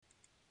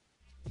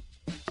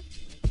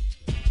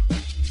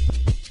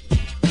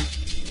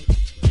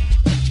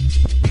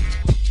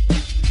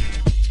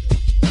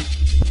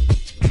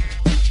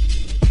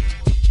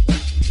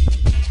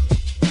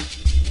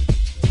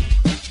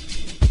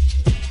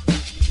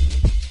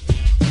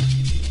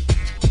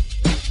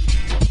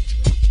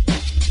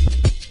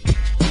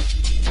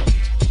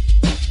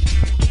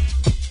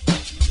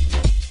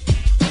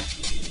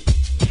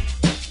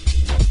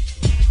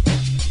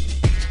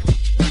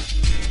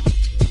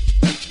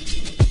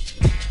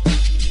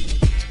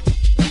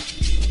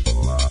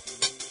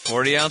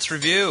40-ounce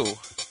review.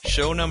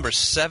 Show number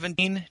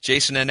 17.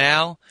 Jason and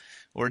Al.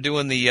 We're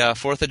doing the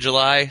 4th of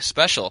July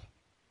special.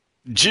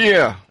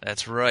 Gia.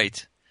 That's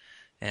right.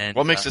 And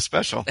what makes it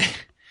special?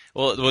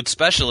 Well, what's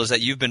special is that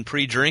you've been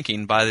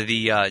pre-drinking by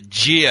the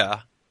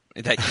Gia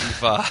that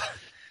you've...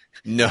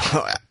 No.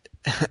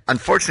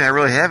 Unfortunately, I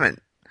really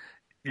haven't.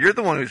 You're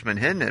the one who's been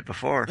hitting it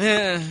before.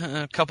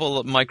 A couple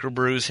of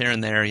microbrews here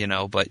and there,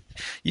 but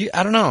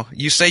I don't know.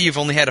 You say you've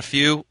only had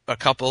a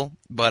couple,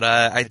 but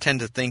I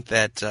tend to think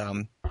that,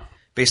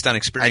 based on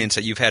experience,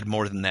 that you've had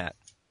more than that.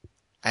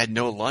 I had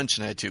no lunch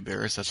and I had 2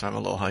 beers. That's why I'm a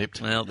little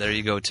hyped. Well, there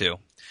you go, too.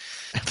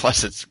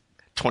 Plus, it's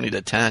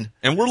 20-10.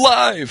 And we're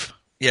live!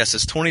 Yes,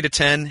 it's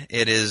 20-10.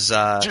 It is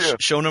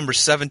show number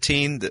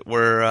 17.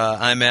 Where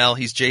I'm Al,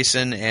 he's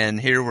Jason, and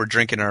here we're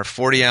drinking our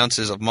 40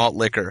 ounces of malt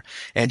liquor.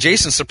 And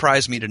Jason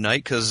surprised me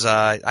tonight because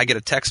I get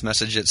a text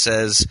message that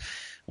says,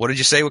 "What did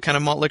you say? What kind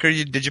of malt liquor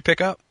did you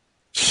pick up?"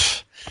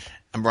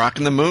 I'm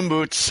rocking the moon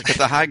boots. Get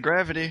the high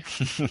gravity.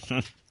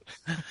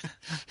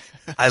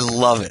 I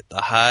love it. The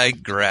high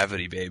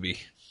gravity, baby.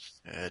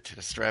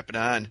 To strap it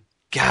on.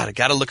 God, I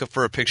got to look up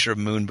for a picture of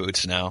moon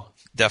boots now.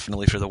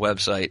 Definitely for the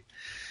website.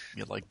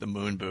 You like the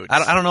moon boots.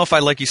 I don't know if I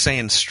like you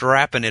saying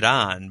strapping it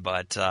on,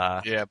 but...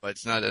 yeah, but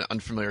it's not an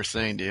unfamiliar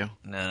saying to you.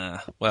 Nah,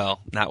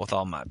 well, not with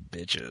all my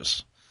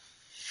bitches.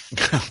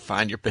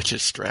 Find your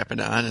bitches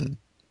strapping on and...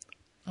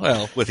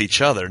 Well, with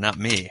each other, not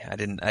me. I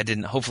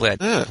didn't hopefully I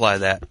didn't apply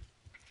that.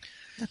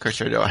 Of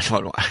course I do. I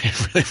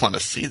really want to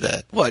see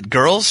that. What,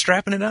 girls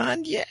strapping it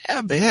on? Yeah.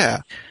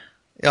 Yeah.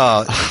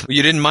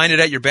 You didn't mind it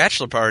at your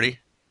bachelor party.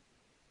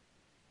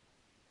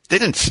 They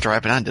didn't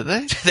strap it on, did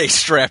they? They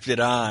strapped it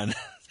on.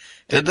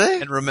 Did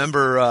they? And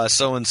remember,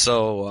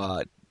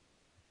 so-and-so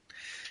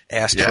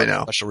asked for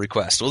a special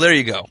request. Well, there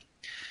you go.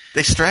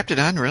 They strapped it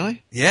on,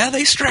 really? Yeah,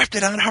 they strapped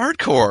it on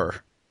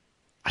hardcore.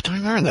 I don't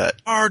remember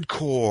that.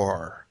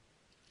 Hardcore.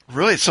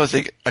 Really? So it's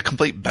like a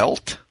complete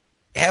belt?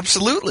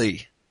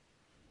 Absolutely.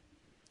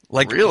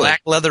 Like really?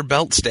 Black leather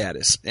belt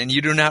status. And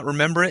you do not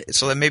remember it?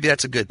 So then maybe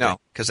that's a good thing,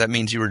 because that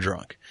means you were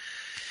drunk.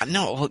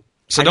 No,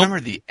 so I remember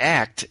the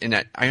act, and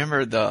I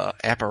remember the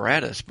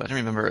apparatus, but I don't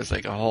remember it was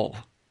like a whole...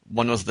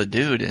 One was the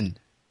dude, and...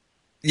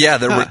 Yeah,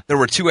 there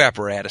were 2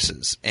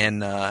 apparatuses,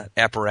 and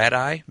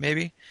apparati,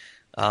 maybe.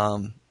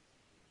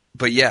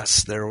 But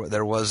yes,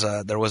 there was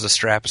a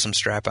some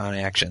strap-on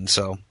action.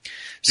 So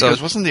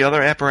because wasn't the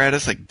other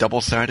apparatus like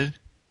double-sided?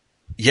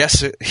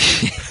 Yes,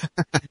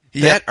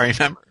 yeah, I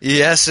remember.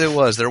 Yes, it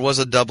was. There was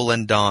a double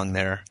end dong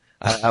there.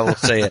 I will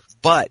say it.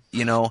 But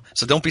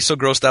so don't be so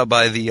grossed out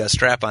by the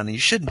strap-on. You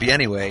shouldn't be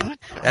anyway.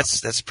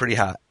 That's pretty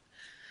hot.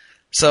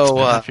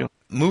 So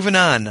moving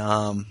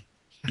on.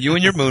 You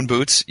and your moon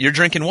boots. You're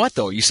drinking what,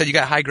 though? You said you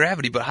got high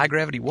gravity, but high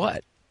gravity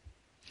what?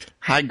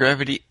 High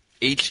gravity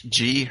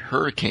HG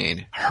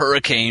Hurricane.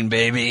 Hurricane,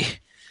 baby.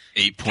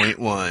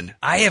 8.1.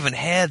 I haven't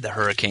had the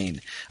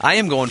Hurricane. I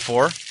am going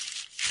for...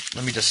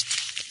 Let me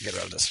just get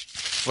rid of this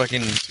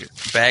fucking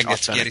bag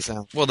that's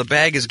getting... Well, the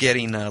bag is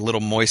getting a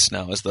little moist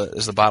now as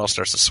the bottle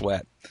starts to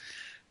sweat.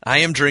 I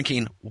am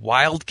drinking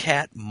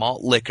Wildcat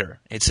Malt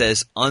Liquor. It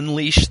says,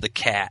 Unleash the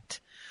Cat.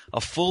 A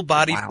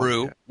full-body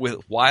brew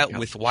with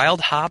wild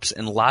hops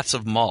and lots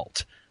of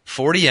malt.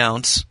 40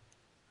 ounce,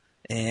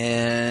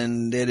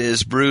 and it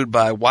is brewed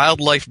by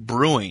Wildlife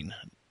Brewing.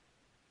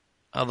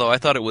 Although I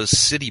thought it was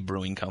City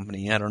Brewing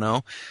Company. I don't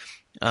know.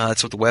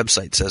 That's what the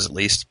website says, at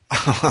least.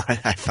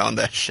 I found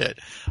that shit.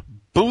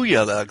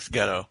 Booyah, that's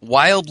ghetto.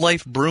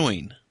 Wildlife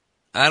Brewing.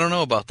 I don't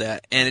know about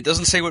that. And it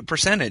doesn't say what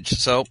percentage.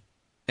 So,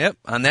 yep,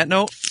 on that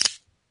note,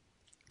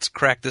 let's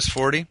crack this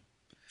 40. I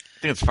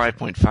think it's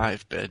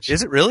 5.5, bitch.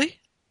 Is it really?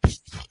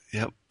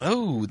 Yep.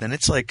 Oh, then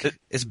it's like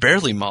it's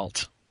barely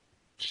malt.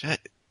 Shit.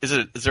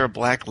 Is there a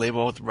black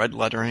label with red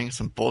lettering?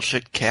 Some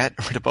bullshit cat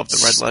right above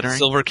the red lettering?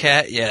 Silver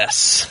cat,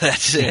 yes.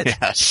 That's it.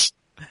 Yes.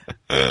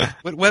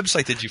 What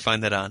website did you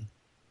find that on?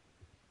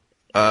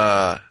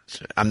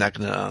 I'm not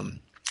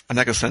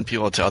gonna send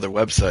people to other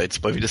websites,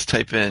 but if you just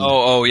type in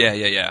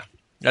yeah.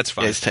 That's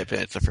fine. Yeah, just type in,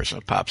 it's the first one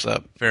that pops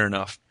up. Fair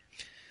enough.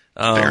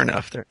 Fair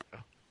enough. There you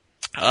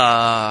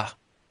go.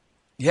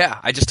 Yeah,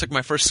 I just took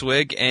my first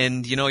swig,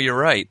 and you're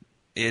right.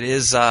 It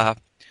is,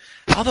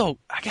 although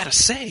I gotta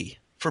say,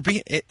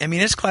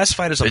 it's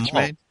classified as a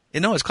malt.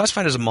 It's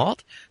classified as a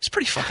malt. It's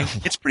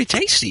pretty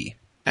tasty.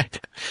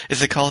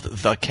 Is it called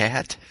The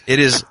Cat? It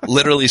is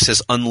literally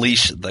says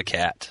Unleash the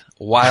Cat.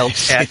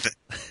 Wildcat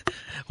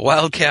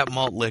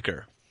Malt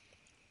Liquor.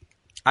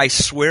 I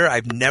swear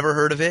I've never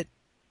heard of it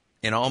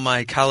in all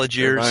my college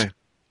years.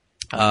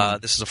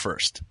 This is a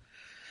first.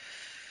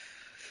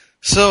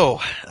 So,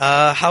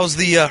 how's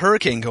the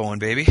Hurricane going,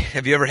 baby?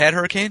 Have you ever had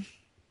Hurricane?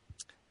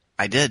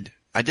 I did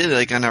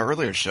like on our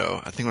earlier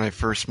show. I think when I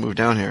first moved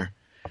down here.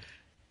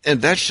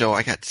 And that show,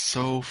 I got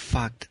so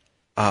fucked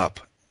up.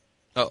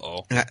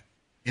 Uh-oh.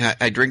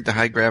 I drank the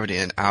high gravity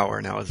in an hour,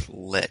 and I was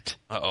lit.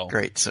 Uh-oh.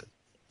 Great. So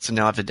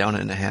now I have to down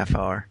it in a half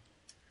hour.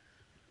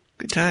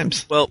 Good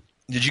times. Well,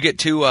 did you get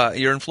 2,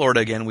 you're in Florida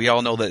again. We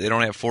all know that they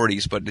don't have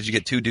 40s, but did you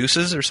get 2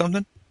 deuces or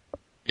something?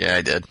 Yeah,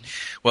 I did.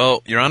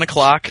 Well, you're on a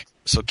clock.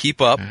 So keep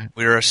up.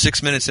 We're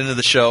 6 minutes into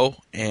the show,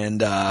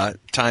 and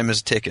time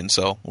is ticking,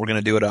 so we're going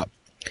to do it up.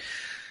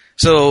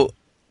 So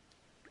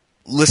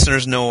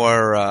listeners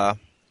know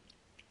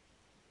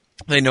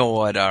they know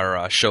what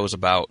our show is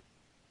about.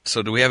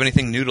 So do we have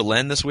anything new to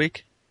lend this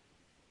week?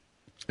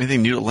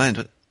 Anything new to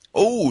lend?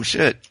 Oh,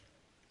 shit.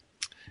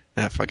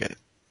 Ah, fuck it.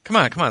 Come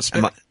on,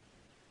 spit.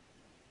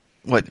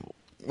 What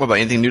about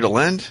anything new to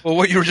lend? Well,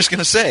 what you were just going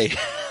to say.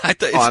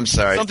 I'm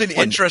sorry. Something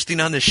interesting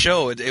on this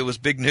show. It was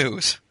big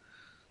news.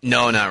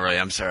 No, not really.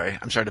 I'm sorry.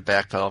 I'm sorry to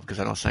backpedal because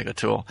I don't sound like a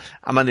tool.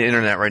 I'm on the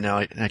internet right now,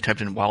 and I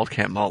typed in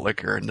Wildcat Malt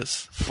Liquor, and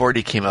this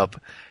 40 came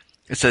up.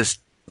 It says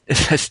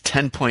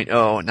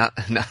 10.0,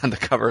 not on the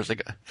cover. It's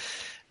like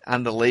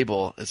on the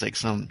label. It's like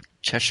some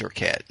Cheshire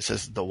cat. It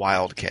says the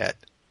Wildcat.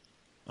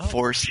 Oh,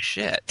 Force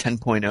shit.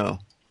 10.0.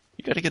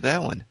 You got to get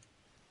that one.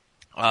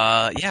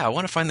 Yeah, I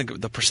want to find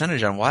the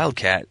percentage on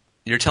Wildcat.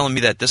 You're telling me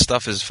that this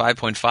stuff is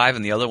 5.5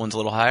 and the other one's a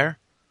little higher?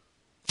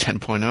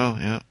 10.0,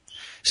 yeah.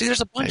 See,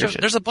 there's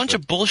a bunch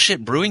of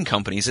bullshit brewing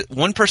companies.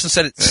 One person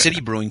said it's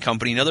City Brewing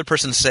Company. Another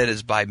person said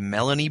it's by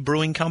Melanie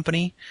Brewing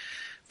Company.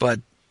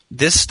 But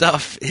this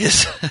stuff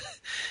is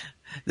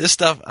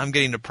I'm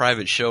getting a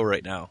private show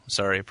right now.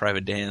 Sorry, a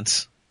private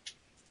dance.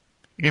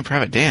 You're getting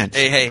private dance?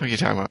 Hey. What are you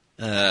talking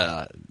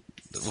about?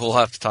 We'll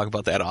have to talk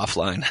about that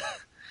offline.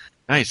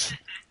 Nice.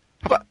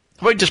 How about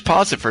we just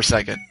pause it for a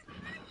second?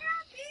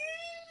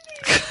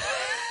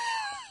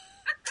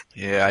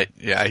 Yeah,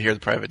 I hear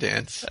the private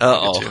dance.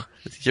 Uh-oh.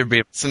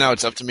 So now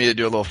it's up to me to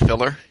do a little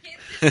filler.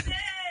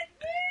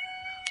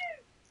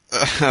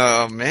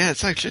 Oh, man,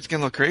 it's like shit's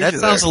getting a little crazy. That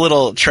sounds a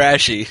little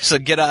trashy, so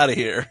get out of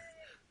here.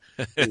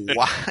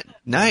 What?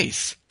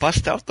 Nice.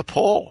 Bust out the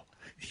pole.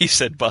 He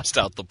said bust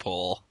out the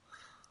pole.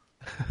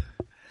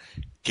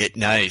 Get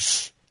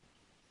nice.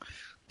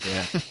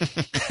 Yeah.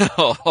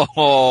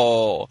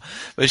 Oh,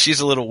 but she's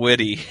a little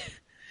witty.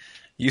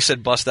 You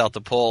said bust out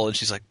the pole, and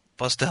she's like,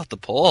 bust out the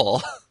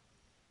pole?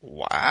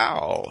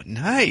 Wow,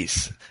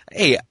 nice.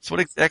 Hey, so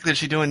what exactly is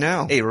she doing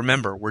now? Hey,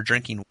 remember, we're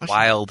drinking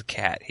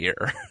Wildcat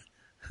here.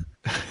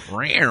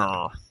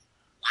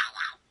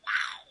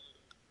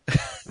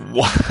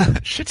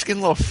 What? Shit's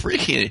getting a little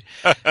freaky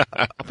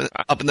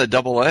up in the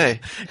double A.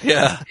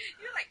 Yeah.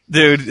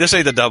 Dude, this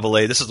ain't the double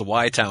A. This is the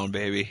Y-Town,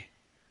 baby.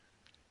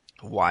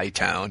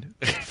 Y-Town.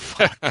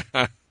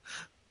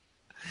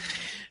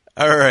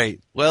 All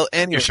right. Well,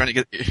 and you're starting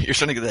to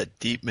get that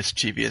deep,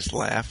 mischievous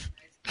laugh.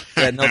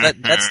 Yeah, no,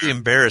 that's the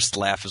embarrassed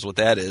laugh is what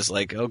that is.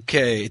 Like,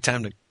 okay,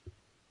 time to...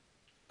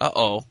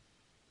 Uh-oh.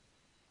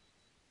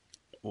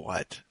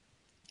 What?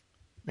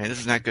 Man, this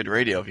is not good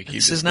radio if you keep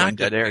this is not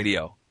good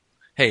radio.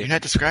 Hey, you're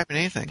not describing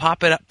anything.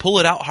 Pop it up, pull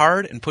it out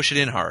hard and push it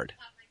in hard.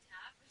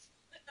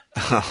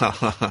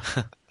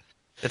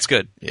 That's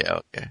good. Yeah,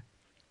 okay.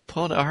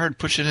 Pull it out hard,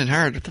 push it in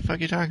hard. What the fuck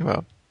are you talking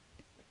about?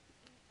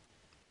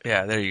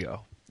 Yeah, there you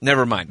go.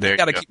 Never mind. There you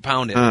gotta keep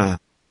pounding.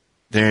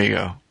 There you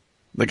go.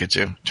 Look at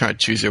you. Trying to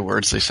choose your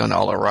words. They sound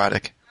all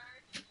erotic.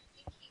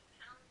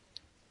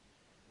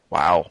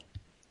 Wow.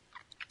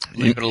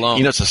 Leave it alone.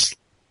 You know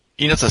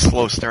it's a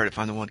slow start if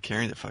I'm the one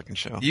carrying the fucking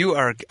show. You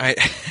are.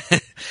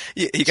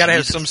 You gotta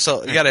have some.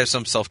 You gotta have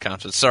some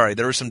self-confidence. Sorry,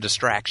 there were some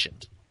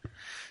distractions.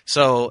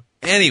 So,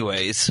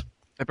 anyways,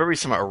 I bet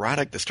some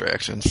erotic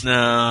distractions.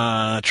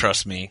 Nah,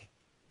 trust me.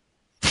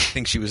 I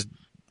think she was.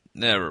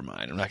 Never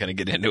mind. I'm not gonna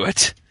get into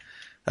it.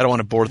 I don't want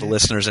to bore the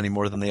listeners any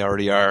more than they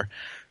already are.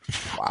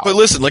 Wow. But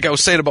listen, like I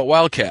was saying about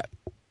Wildcat,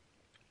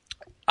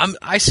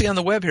 I see on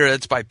the web here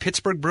it's by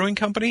Pittsburgh Brewing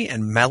Company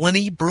and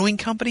Melanie Brewing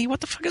Company. What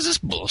the fuck is this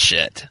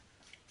bullshit?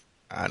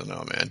 I don't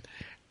know, man.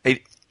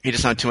 He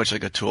just sounded too much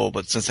like a tool,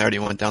 but since I already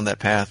went down that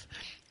path,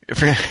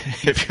 if you're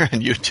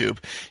on YouTube,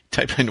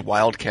 type in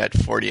Wildcat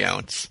 40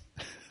 ounce.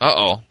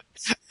 Uh-oh.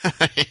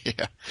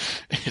 Yeah,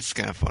 it's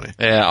kind of funny.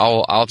 Yeah,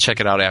 I'll check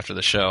it out after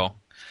the show.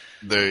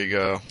 There you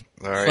go.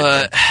 All right.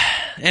 But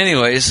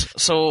anyways,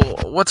 so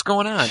what's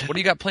going on? What do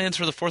you got plans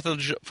for the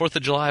 4th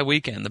of July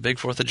weekend, the big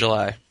 4th of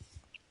July?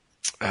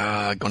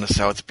 Going to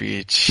South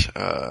Beach.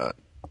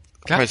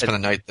 Probably spend a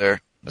night there.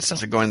 So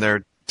going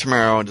there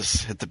tomorrow and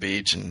just hit the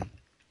beach and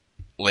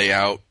lay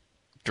out,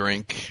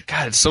 drink.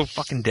 God, it's so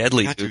fucking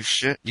deadly, Not dude. do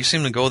shit. You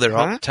seem to go there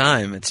all the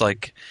time. It's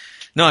like,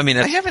 no, I mean,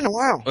 I haven't in a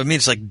while. I mean,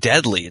 it's like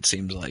deadly. It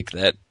seems like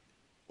that.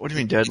 What do you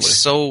mean deadly?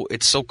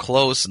 It's so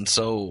close and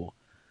so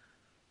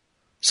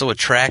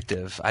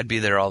attractive. I'd be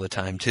there all the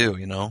time too.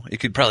 You know, you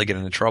could probably get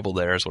into trouble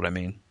there. Is what I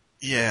mean.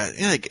 Yeah,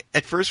 like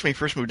at first when we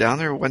first moved down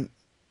there, we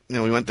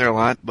went there a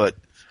lot, but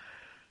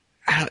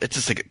it's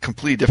just like a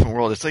completely different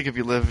world. It's like if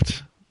you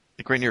lived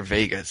like right near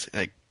Vegas,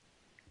 like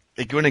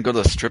you wouldn't go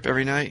to the Strip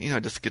every night. You know,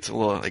 it just gets a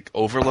little like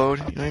overload.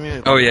 You know what I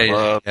mean? Oh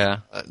yeah, yeah.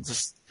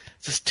 It's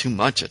just too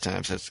much at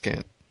times. I just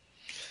can't.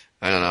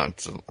 I don't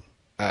know.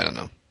 I don't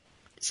know.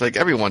 It's like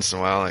every once in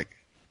a while, like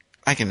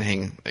I can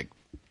hang like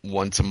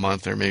once a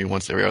month or maybe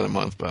once every other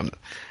month, but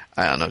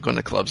I don't know. Going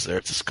to clubs there,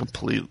 it's just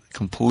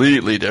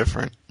completely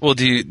different. Well,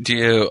 do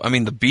you? I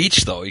mean, the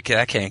beach though,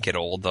 that can't get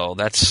old though.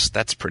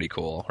 That's pretty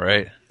cool,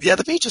 right? Yeah,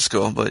 the beach is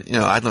cool, but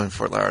I live in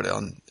Fort Lauderdale,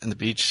 and the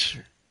beach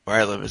where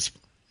I live is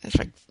it's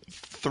like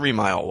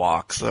 3-mile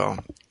walk, so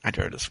I'd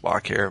rather just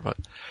walk here. But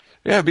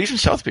yeah, Beach and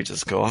South Beach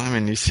is cool. I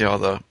mean, you see all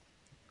the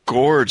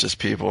gorgeous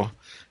people.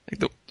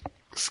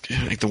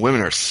 Like the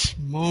women are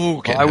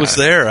smoking. I was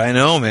there. I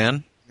know,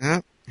 man.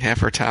 Yeah,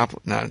 half are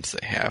topless. Not to say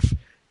half.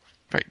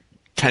 Right,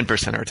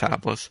 10% are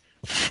topless.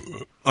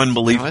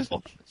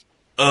 Unbelievable.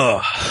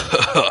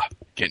 Ugh.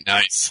 Get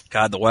nice.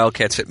 God, the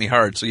Wildcats hit me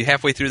hard. So you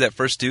halfway through that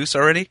first deuce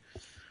already?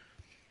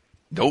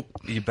 Nope.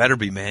 You better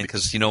be, man,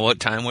 because you know what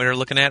time we're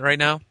looking at right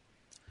now?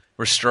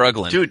 We're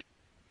struggling.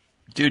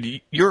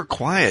 Dude, you're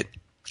quiet.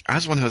 I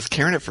was the one who was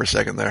carrying it for a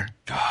second there.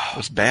 I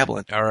was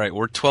babbling. All right,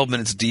 we're 12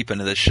 minutes deep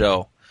into this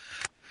show.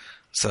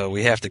 So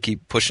we have to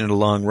keep pushing it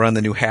along. We're on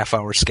the new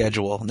half-hour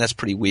schedule, and that's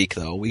pretty weak,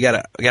 though. We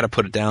gotta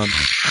put it down.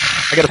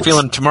 I got a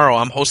feeling tomorrow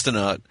I'm hosting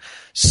a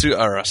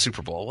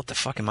Super Bowl. What the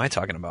fuck am I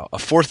talking about? A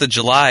 4th of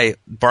July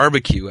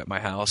barbecue at my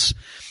house.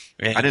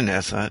 And, I didn't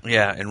ask that.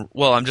 Yeah, and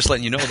well, I'm just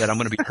letting you know that I'm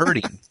going to be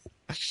hurting.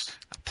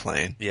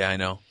 Playing. Yeah, I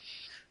know.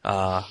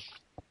 I'm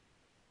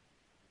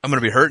going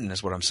to be hurting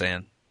is what I'm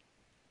saying.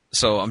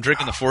 So I'm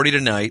drinking the 40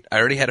 tonight. I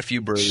already had a few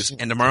brews,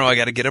 and tomorrow I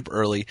got to get up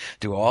early,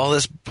 do all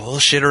this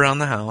bullshit around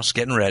the house,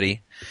 getting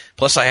ready.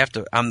 Plus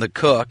I'm the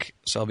cook,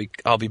 so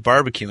I'll be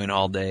barbecuing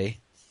all day.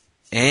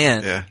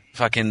 And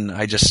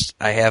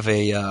I have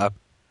a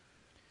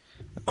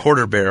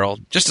quarter barrel,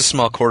 just a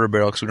small quarter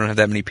barrel because we don't have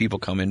that many people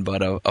coming,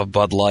 but a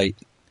Bud Light.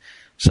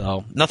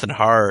 So nothing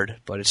hard,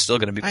 but it's still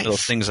going to be one of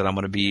those things that I'm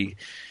going to be,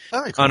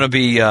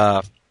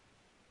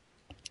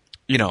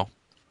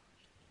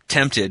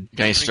 tempted.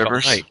 Got any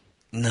strippers?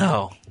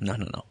 No.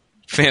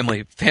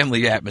 Family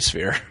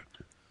atmosphere.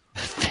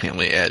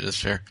 Family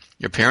atmosphere.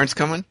 Your parents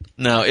coming?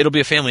 No, it'll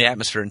be a family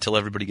atmosphere until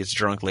everybody gets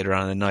drunk later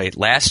on in the night.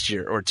 Last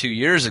year or 2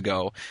 years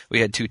ago, we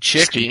had 2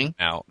 chicks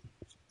out.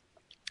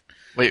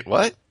 Wait,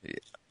 what?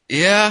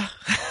 Yeah.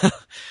 You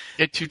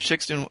had 2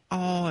 chicks doing.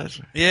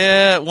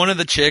 Yeah, one of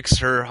the chicks,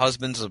 her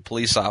husband's a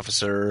police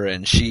officer,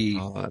 and he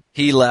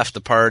left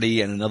the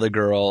party, and another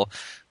girl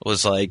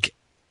was like,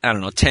 I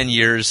don't know, 10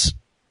 years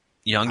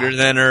younger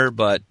than her,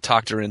 but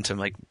talked her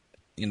into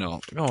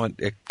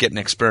getting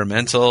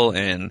experimental,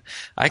 and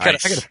I got a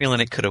feeling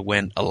it could have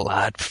went a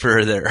lot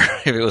further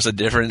if it was a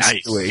different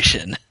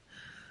situation.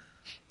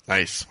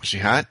 Nice. Was she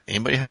hot?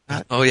 Anybody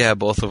hot? Oh yeah,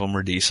 both of them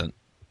were decent.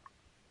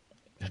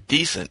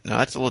 Decent? No,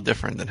 that's a little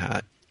different than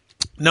hot.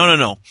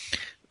 No.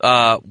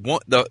 The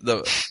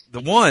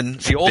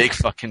older, big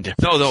fucking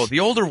difference. No, the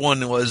older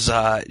one was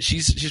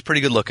she's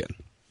pretty good looking.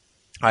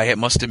 I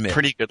must admit,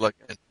 pretty good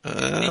looking.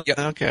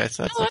 Okay,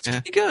 so that's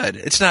pretty good.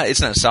 It's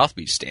not South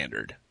Beach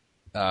standard.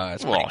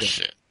 It's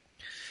shit.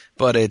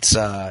 But it's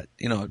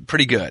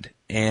pretty good.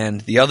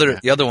 And the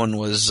other one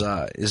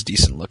is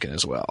decent looking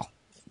as well.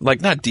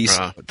 Like not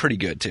decent, but pretty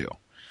good too.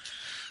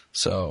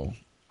 So,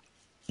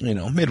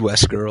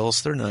 Midwest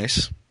girls, they're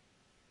nice.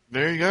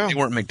 There you go. They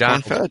weren't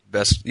McDonald's corn-fed.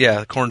 best.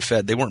 Yeah,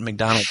 corn-fed. They weren't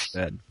McDonald's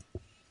fed.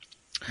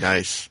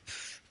 Nice.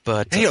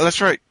 But hey, that's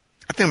right.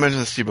 I think I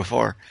mentioned this to you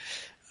before.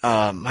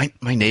 My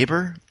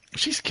neighbor,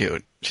 she's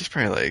cute. She's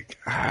probably like,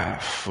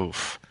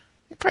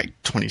 probably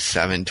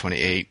 27,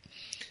 28.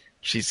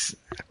 She's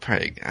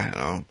probably, I don't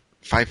know,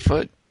 5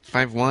 foot,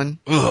 5'1".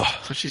 Ugh.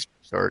 So she's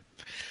short.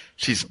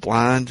 She's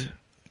blonde,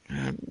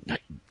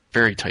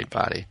 very tight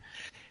body.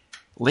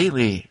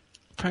 Lately,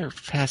 probably the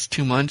past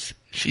 2 months,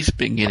 she's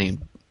been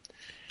getting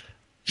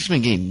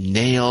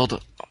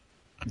nailed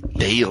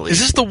daily. Is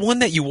this the one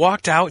that you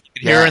walked out? You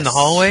could hear her in the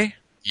hallway?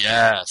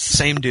 Yes.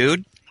 Same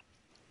dude?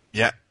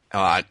 Yeah. Oh,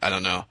 I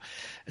don't know.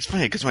 It's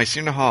funny because when I see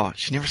her in the hall,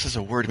 she never says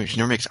a word to me. She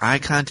never makes eye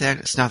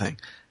contact. It's nothing.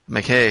 I'm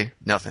like, hey,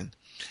 nothing.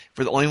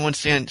 We're the only ones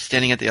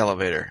standing at the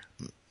elevator.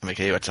 I'm like,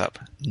 hey, what's up?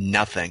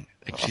 Nothing.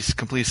 Like, she's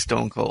completely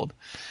stone cold.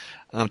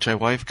 To my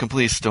wife,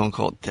 completely stone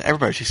cold. To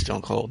everybody, she's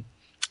stone cold.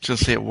 She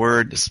doesn't say a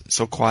word. Just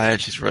so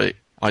quiet. She's really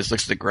always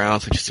looks at the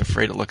ground, so she's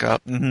afraid to look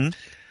up. Mm-hmm.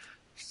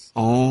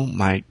 Oh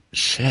my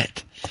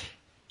shit.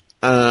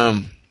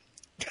 This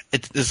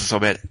is so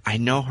bad. I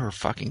know her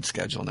fucking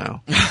schedule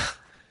now.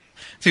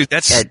 Dude,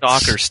 that's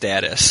stalker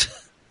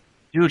status.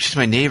 Dude, she's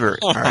my neighbor.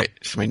 All right,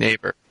 she's my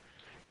neighbor.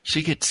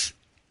 She gets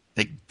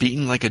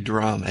beaten like a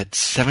drum at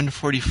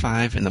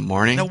 7:45 in the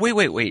morning. No,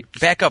 wait.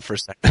 Back up for a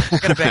second. I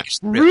gotta back.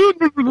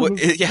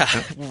 Yeah.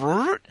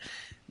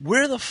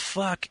 Where the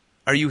fuck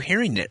are you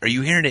hearing it? Are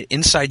you hearing it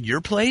inside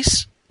your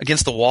place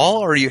against the wall,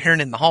 or are you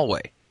hearing it in the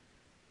hallway?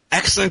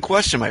 Excellent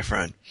question, my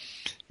friend.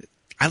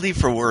 I leave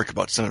for work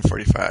about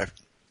 7:45,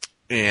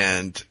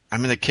 and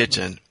I'm in the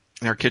kitchen.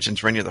 And our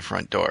kitchen's right near the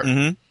front door.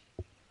 Mm-hmm.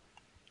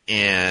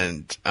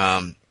 And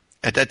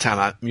at that time,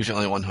 I'm usually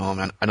the only one home.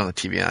 I don't have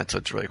the TV on, so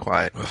it's really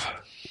quiet.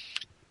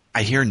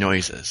 I hear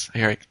noises. I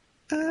hear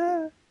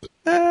I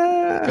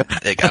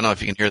don't know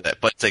if you can hear that,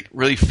 but it's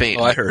really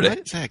faint. Oh, I heard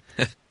it. Is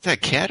that a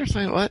cat or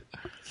something? What?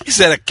 Is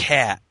that a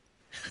cat?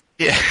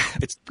 Yeah,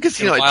 it's because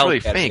it's really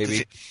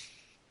faint.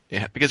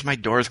 Yeah, because my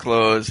door's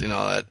closed.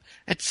 That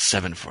it's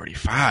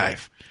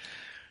 7:45.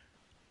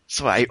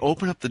 So I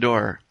open up the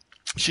door.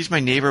 She's my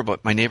neighbor,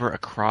 but my neighbor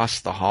across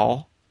the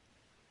hall.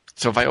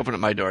 So if I open up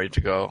my door, you have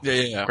to go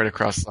right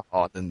across the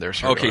hall, and then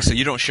there's her door. So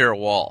you don't share a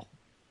wall.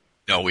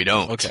 No, we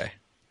don't. Okay.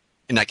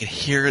 And I can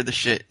hear the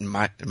shit in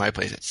my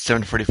place at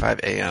 7:45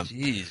 a.m.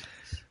 Jeez.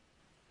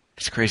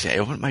 It's crazy. I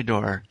opened my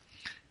door.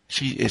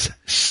 She is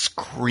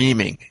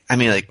screaming. I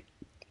mean, like,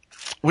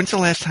 when's the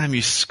last time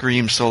you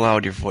scream so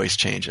loud your voice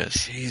changes?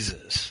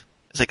 Jesus.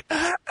 It's like,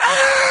 ah,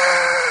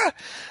 ah,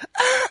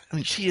 ah. I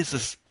mean, she is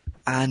just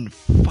on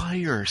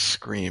fire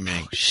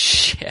screaming. Oh,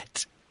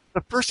 shit.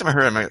 The first time I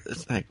heard it,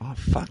 it's like, oh,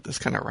 fuck, that's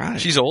kind of right.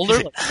 She's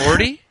older? Like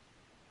 40?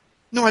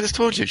 No, I just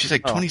told you. She's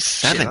like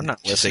 27. Shit, I'm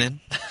not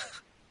listening.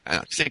 I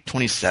know, she's like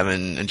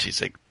 27, and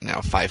she's like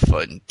now 5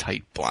 foot and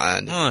tight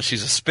blonde. Oh,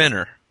 she's a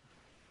spinner.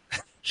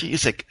 She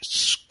is like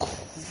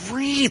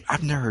scream.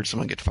 I've never heard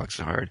someone get fucked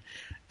so hard.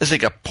 It's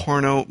like a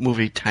porno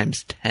movie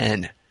times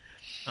 10.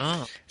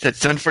 Oh. It's at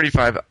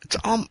 7:45.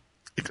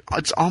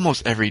 It's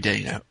almost every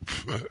day now.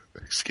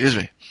 Excuse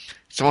me.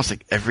 It's almost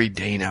like every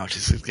day now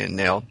she's getting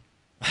nailed.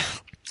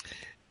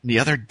 The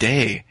other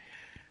day,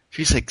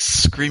 she's like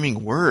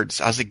screaming words.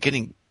 I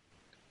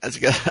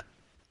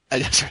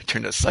just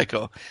turned to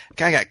psycho.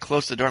 Guy got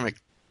close to the door. I'm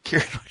like,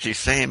 hearing what she's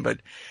saying, but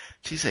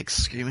she's like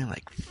screaming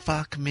like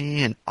 "fuck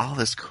me" and all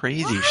this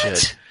crazy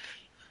shit.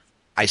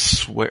 I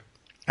swear.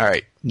 All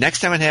right,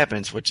 next time it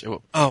happens, which it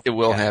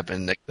will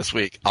happen this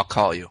week, I'll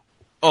call you.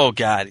 Oh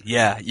God,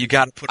 yeah, you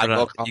got to put it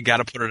on. You got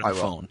to put it on the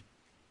phone.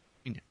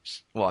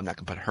 Well, I'm not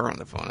gonna put her on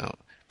the phone out,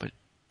 but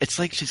it's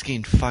like she's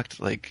getting fucked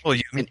like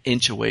an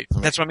inch away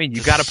from. That's what I mean.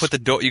 You got to put the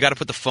door. You got to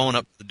put the phone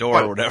up the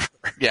door or whatever.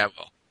 Yeah,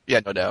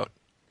 no doubt.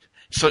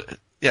 So.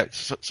 Yeah,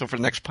 so for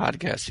the next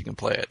podcast, you can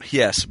play it.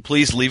 Yes,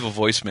 please leave a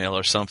voicemail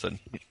or something.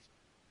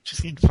 She's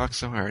getting fucked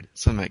so hard.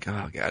 So I'm like,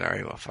 oh, God, all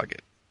right, well, fuck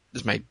it.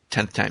 This is my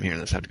 10th time hearing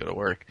this. I have to go to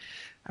work.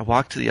 I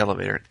walk to the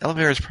elevator. The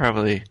elevator is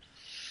probably,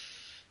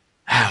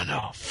 I don't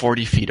know,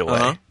 40 feet away.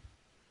 Uh-huh.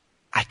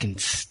 I can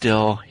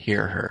still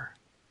hear her.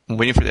 I'm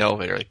waiting for the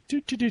elevator, like,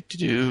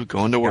 do,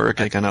 going to work,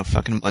 like on a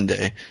fucking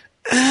Monday.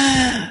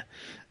 Wait.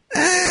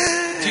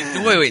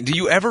 Do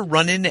you ever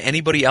run into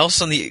anybody else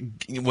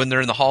when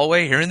they're in the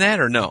hallway hearing that,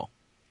 or no?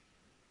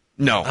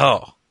 No.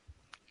 Oh.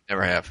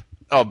 Never have.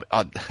 Oh,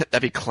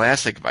 that'd be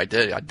classic if I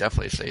did. I'd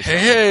definitely say so.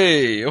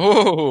 Hey!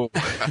 Oh!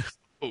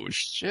 Oh,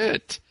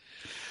 shit.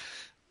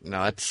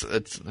 No,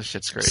 this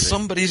shit's crazy.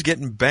 Somebody's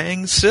getting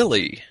banged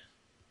silly.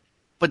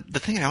 But the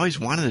thing I always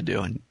wanted to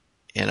do, and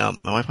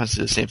my wife wants to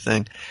do the same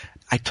thing,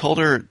 I told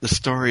her the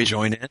story.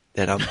 Join in?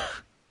 That,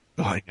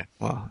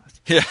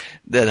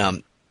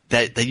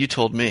 that you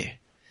told me.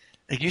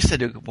 Like you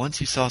said,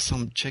 once you saw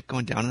some chick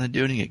going down in the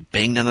dude and you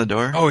banged on the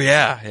door. Oh,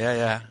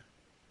 yeah.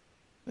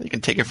 You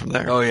can take it from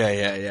there. Oh,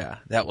 yeah.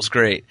 That was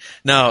great.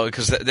 No,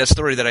 because that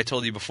story that I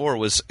told you before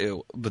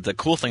but the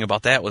cool thing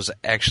about that was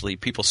actually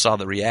people saw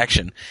the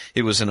reaction.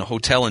 It was in a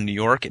hotel in New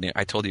York, and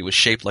I told you it was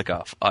shaped like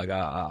a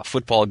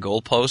football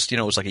goalpost.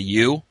 It was like a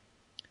U.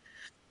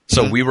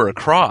 So we were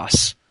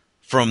across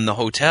from the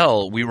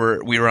hotel. We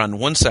were on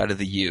one side of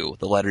the U,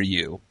 the letter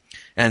U.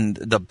 And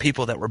the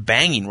people that were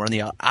banging were on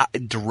the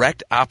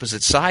direct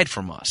opposite side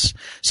from us.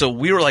 So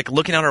we were like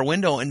looking out our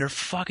window, and they're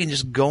fucking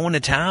just going to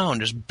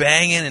town, just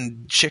banging,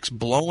 and chicks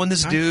blowing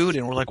this dude.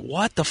 And we're like,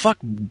 what the fuck?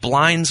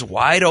 Blinds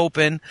wide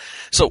open.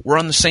 So we're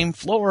on the same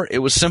floor. It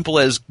was simple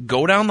as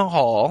go down the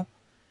hall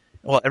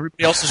while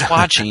everybody else is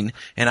watching.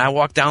 And I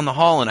walked down the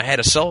hall, and I had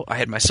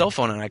my cell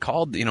phone, and I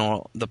called,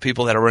 the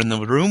people that I were in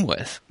the room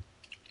with.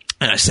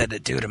 And I said,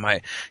 dude,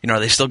 are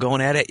they still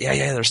going at it?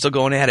 Yeah, they're still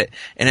going at it.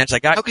 And as I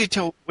got... How could you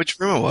tell which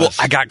room it was? Well,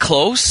 I got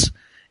close,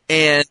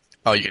 and...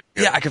 Oh, you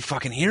I could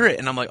fucking hear it.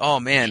 And I'm like,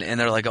 oh, man. And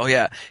they're like, oh,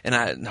 yeah. And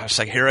I was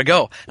like, here I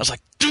go. I was like,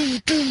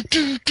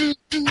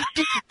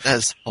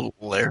 That's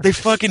hilarious. They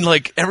fucking,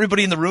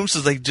 everybody in the room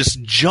says they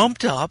just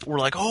jumped up. We're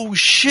like, oh,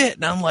 shit.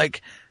 And I'm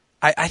like,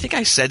 I think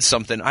I said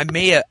something. I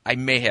may have. I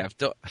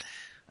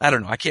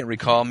don't know. I can't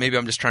recall. Maybe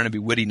I'm just trying to be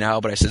witty now,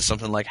 but I said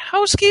something like,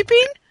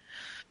 housekeeping?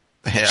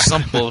 Yeah.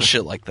 Some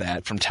bullshit like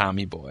that from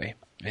Tommy Boy.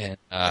 And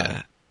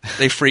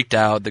they freaked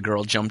out. The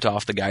girl jumped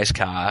off the guy's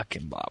cock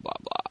and blah, blah,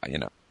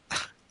 blah,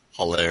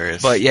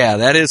 Hilarious. But yeah,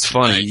 that is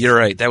funny. Nice. You're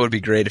right. That would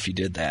be great if you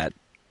did that.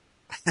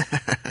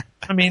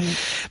 I mean...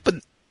 But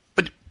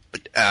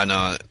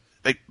no.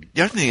 The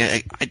other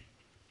thing,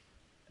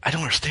 I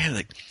don't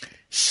understand.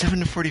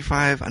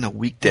 7:45 on a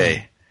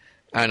weekday.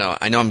 I know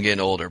I'm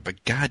getting older,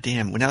 but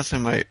goddamn, when I was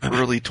in my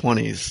early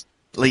 20s,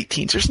 late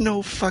teens, there's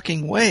no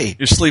fucking way.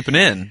 You're sleeping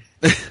in.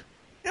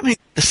 I mean,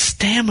 the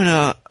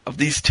stamina of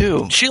these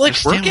two. She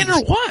working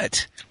or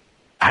what?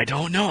 I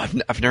don't know.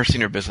 I've never seen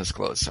her business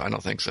clothes, so I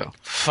don't think so.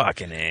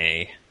 Fucking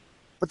A.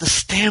 But the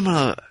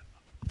stamina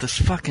of this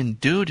fucking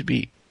dude to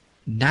be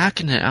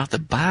knocking it out the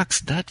box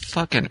that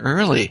fucking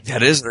early.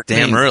 That is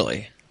damn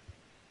early.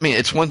 I mean,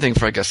 it's one thing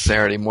for a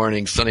Saturday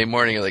morning, Sunday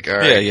morning, you're like, all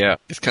right, yeah.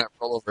 Just kind of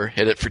roll over,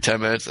 hit it for 10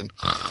 minutes, and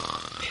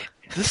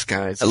this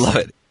guy's... I love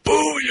it.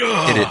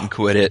 Booyah! Hit it and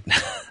quit it.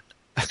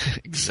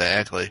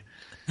 Exactly.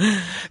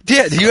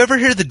 Yeah, do you ever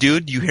hear the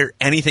dude? Do you hear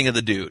anything of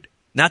the dude?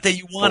 Not that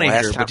you want to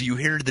hear, but do you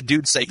hear the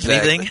dude say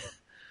anything?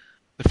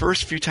 The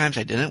first few times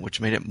I didn't, which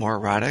made it more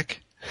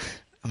erotic.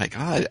 I'm like,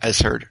 oh, I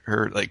just heard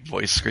her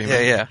voice screaming.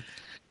 Yeah.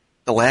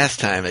 the last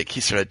time, like, he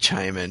started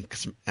chiming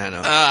because I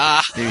don't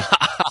know,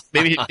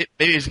 maybe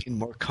he's getting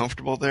more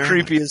comfortable there.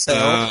 Creepy as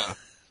hell.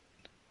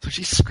 So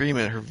she's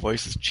screaming. Her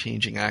voice is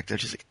changing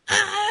octaves. She's like,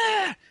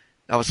 ah!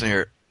 All of a sudden, you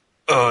hear,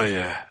 oh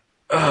yeah.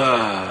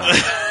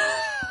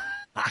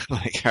 I'm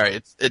like, all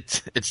right,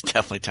 it's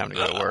definitely time to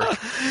go to work.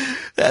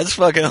 That's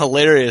fucking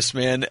hilarious,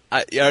 man.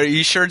 Are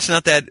you sure it's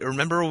not that?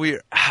 Remember,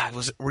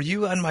 were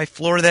you on my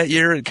floor that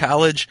year in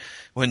college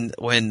when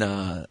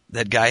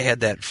that guy had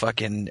that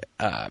fucking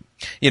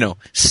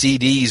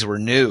CDs were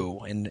new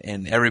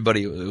and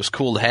everybody, it was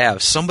cool to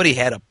have. Somebody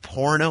had a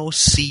porno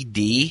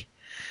CD.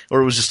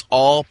 Or it was just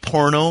all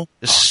porno,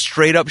 just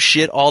straight up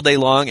shit all day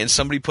long, and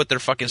somebody put their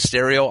fucking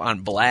stereo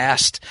on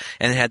blast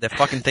and had that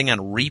fucking thing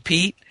on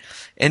repeat,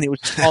 and it was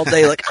just all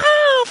day like,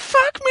 oh,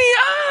 fuck me,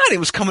 and it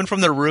was coming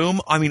from their room,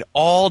 I mean,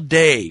 all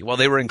day while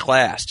they were in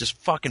class, just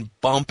fucking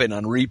bumping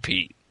on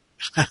repeat.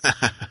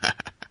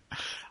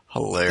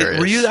 Hilarious.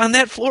 Were you on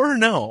that floor or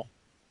no?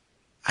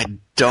 I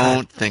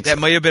don't think that so.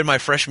 might have been my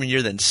freshman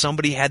year then.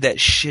 Somebody had that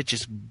shit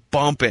just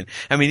bumping.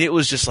 I mean, it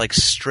was just like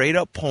straight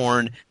up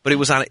porn, but it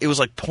was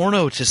like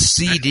porno to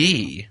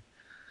CD.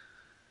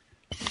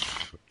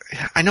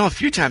 I know a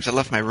few times I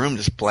left my room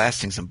just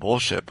blasting some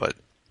bullshit, but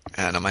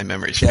I don't know, my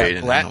memory's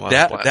fading.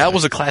 That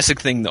was a classic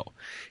thing though.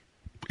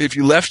 If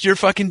you left your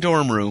fucking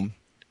dorm room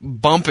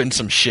bumping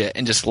some shit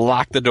and just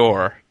locked the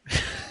door.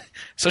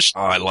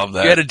 I love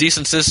that. You had a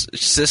decent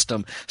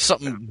system,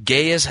 something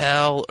gay as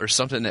hell or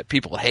something that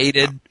people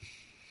hated. I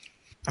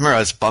remember I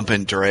was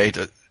bumping Dre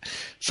to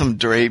some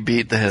Dre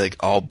beat that had like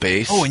all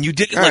bass. Oh, and you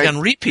did it like on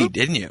repeat,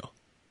 didn't you?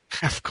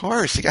 Of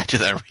course, you got to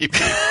that repeat.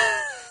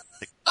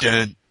 Like,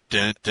 dun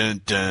dun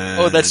dun dun.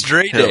 Oh, that's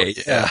Dre Day.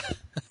 Yeah.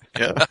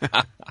 Yeah.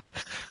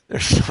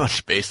 There's so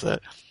much bass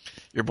that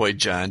your boy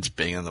John's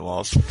banging on the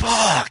walls.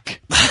 Fuck.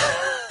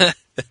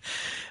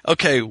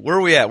 Okay, where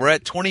are we at? We're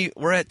at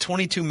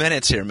 22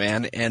 minutes here,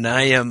 man, and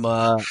I am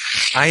a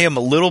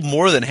little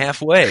more than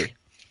halfway.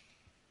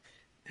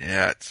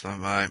 Yeah, it's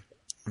I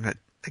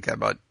got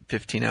about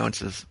 15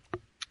 ounces.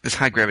 This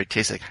high gravity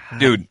tastes like hot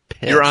dude.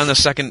 piss. You're on your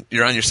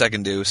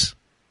second deuce.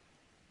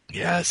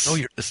 Yes. Oh,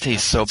 this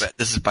tastes so bad.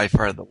 This is by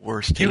far the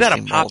worst. You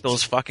gotta pop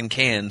those fucking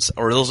cans,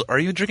 or those. Are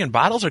you drinking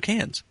bottles or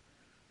cans?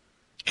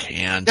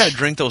 Cans. You gotta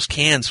drink those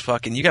cans,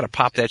 fucking. You gotta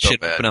pop that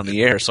shit open on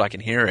the air so I can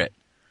hear it.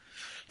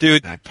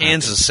 Dude,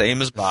 cans is the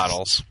same as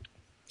bottles.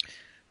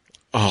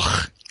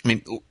 Ugh. I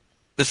mean,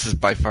 this is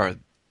by far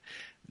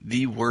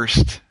the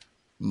worst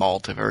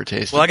malt I've ever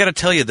tasted. Well, I gotta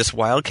tell you, this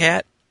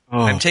Wildcat,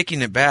 I'm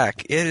taking it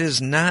back. It is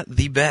not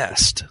the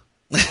best.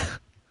 God,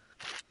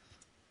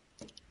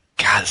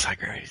 this high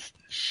gravity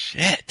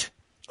shit.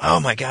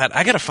 Oh my God,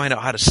 I gotta find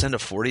out how to send a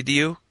 40 to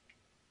you.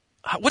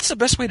 What's the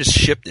best way to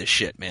ship this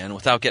shit, man,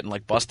 without getting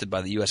like busted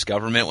by the U.S.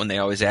 government when they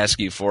always ask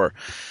you for...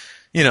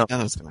 You know,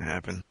 nothing's gonna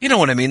happen. You know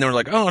what I mean? They're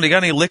like, "Oh, do you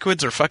got any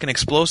liquids or fucking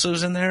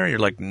explosives in there?" You're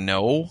like,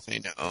 "No."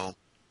 Say no.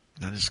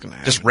 Nothing's gonna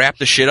happen. Just wrap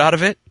the shit out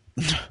of it.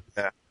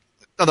 Yeah.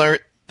 No, the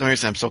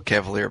reason I'm so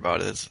cavalier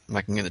about it is I'm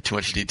not gonna get into too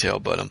much detail,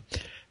 but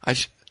I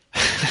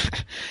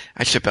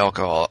ship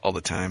alcohol all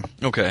the time.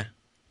 Okay.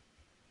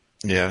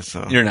 Yeah,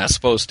 so you're not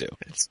supposed to.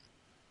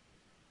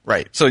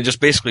 Right. So you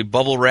just basically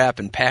bubble wrap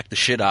and pack the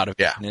shit out of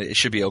it. Yeah. And it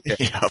should be okay.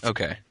 Yep.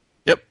 Okay.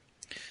 Yep.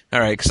 All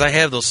right, because I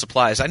have those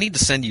supplies. I need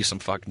to send you some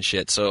fucking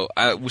shit. So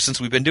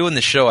since we've been doing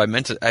this show,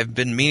 I've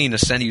been meaning to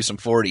send you some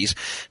 40s.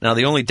 Now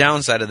the only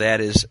downside of that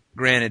is,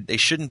 granted, they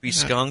shouldn't be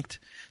skunked.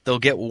 They'll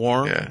get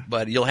warm,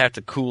 but you'll have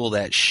to cool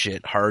that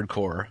shit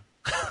hardcore.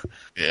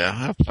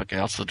 Yeah,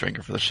 I'll still drink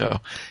it for the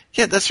show.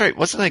 Yeah, that's right.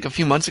 Wasn't it like a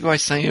few months ago I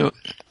sent you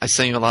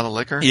a lot of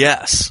liquor?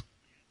 Yes.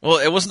 Well,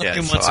 it wasn't a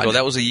few months ago.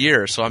 That was a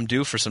year, so I'm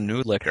due for some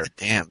new liquor.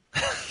 Damn.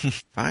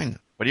 Fine.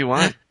 What do you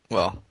want?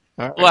 Well.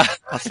 All right.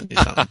 I'll send you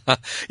something.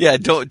 Yeah,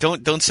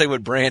 don't say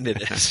what brand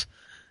it is.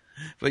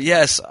 But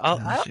yes,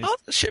 I'll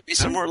ship you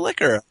some more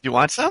liquor. You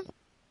want some?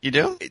 You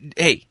do?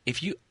 Hey,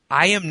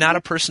 I am not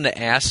a person to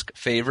ask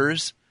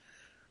favors.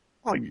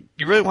 Oh, you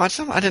really want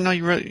some? I didn't know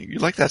you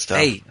like that stuff.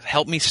 Hey,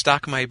 help me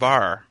stock my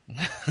bar.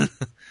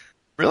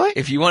 Really?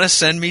 If you want to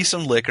send me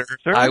some liquor,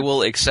 sure. I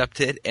will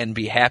accept it and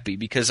be happy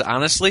because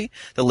honestly,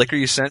 the liquor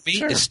you sent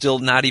me is still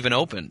not even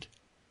opened.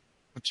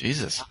 Oh,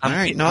 Jesus. I'm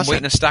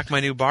waiting to stock my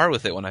new bar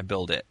with it when I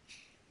build it.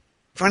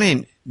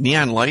 Funny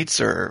neon lights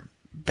or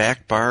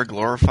back bar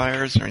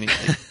glorifiers or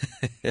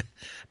anything.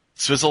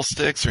 Swizzle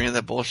sticks or any of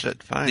that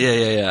bullshit. Fine.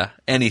 Yeah.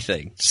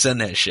 Anything. Send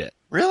that shit.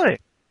 Really?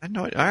 I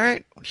know it. All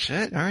right.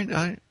 Shit. All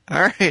right.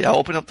 I'll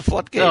open up the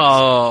floodgates.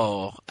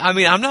 Oh, I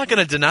mean, I'm not going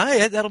to deny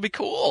it. That'll be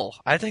cool.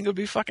 I think it would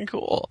be fucking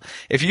cool.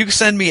 If you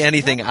send me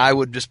anything, I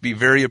would just be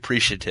very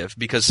appreciative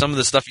because some of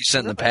the stuff you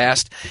sent in the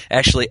past,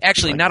 actually,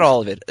 not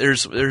all of it.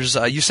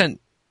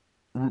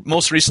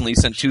 Most recently you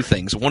sent two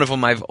things. One of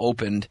them I've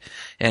opened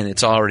and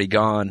it's already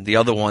gone. The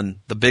other one,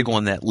 the big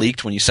one that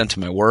leaked when you sent to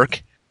my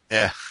work.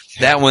 Yeah.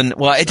 That one,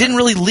 well, it didn't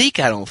really leak,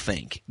 I don't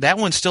think. That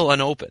one's still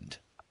unopened.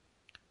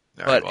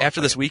 But after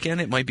this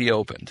weekend, it might be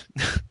opened.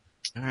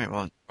 All right,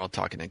 well, we're all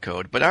talking in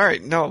code. But all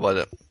right,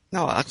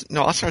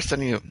 I'll start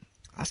sending you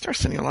I'll start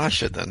sending you a lot of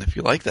shit then if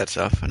you like that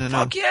stuff. I don't know.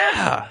 Fuck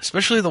yeah!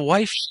 Especially the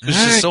wife was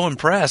just so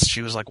impressed.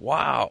 She was like,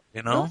 "Wow,"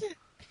 you know. Okay.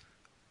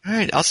 All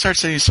right, I'll start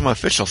sending you some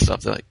official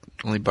stuff that like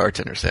only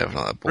bartenders have and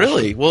all that bullshit.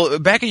 Really? Well,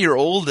 back at your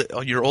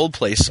old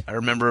place, I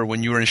remember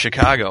when you were in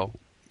Chicago,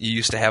 you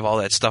used to have all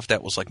that stuff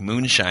that was like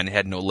moonshine. It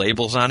had no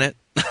labels on it.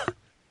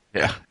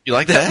 Yeah, you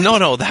like that? No,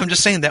 I'm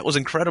just saying that was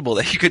incredible.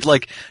 That you could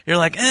you're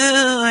like,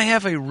 I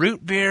have a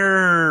root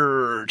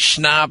beer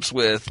schnapps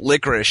with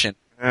licorice, and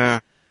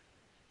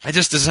I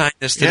just designed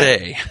this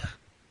today.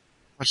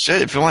 Well,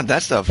 shit, if you want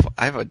that stuff,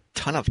 I have a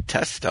ton of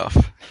test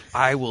stuff.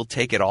 I will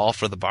take it all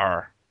for the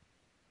bar.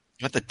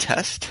 You want the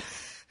test?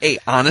 Hey,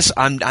 honest,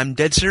 I'm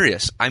dead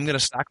serious. I'm gonna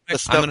stock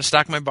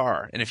my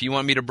bar, and if you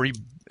want me to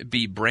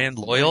be brand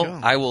loyal,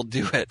 I will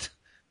do it.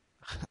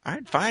 All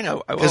right, fine. I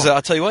will. Because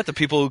I'll tell you what, the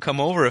people who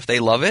come over, if they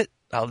love it,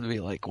 I'll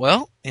be like,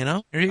 well,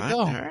 here you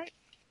go. All right.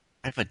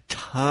 I have a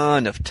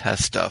ton of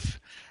test stuff.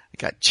 I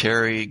got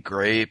cherry,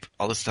 grape,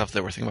 all the stuff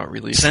that we're thinking about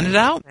releasing. Send it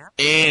out.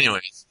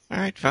 Anyways. All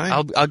right, fine.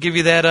 I'll give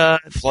you that.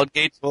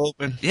 Floodgates will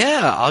open.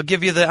 Yeah, I'll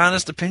give you the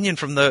honest opinion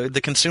from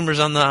the consumers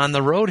on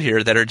the road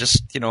here that are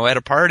just at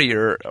a party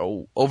or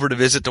over to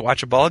visit to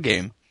watch a ball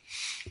game.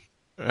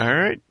 All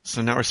right.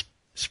 So now we're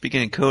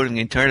speaking in code and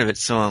getting tired of it.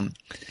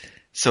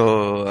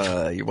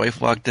 So your wife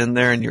walked in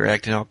there and you're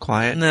acting all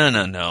quiet?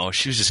 No.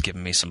 She was just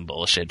giving me some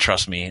bullshit.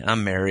 Trust me,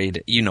 I'm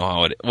married. You know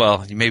how it.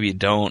 Well, maybe you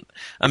don't.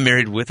 I'm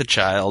married with a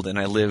child, and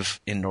I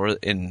live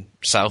in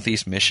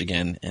southeast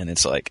Michigan. And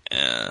it's like,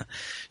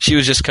 she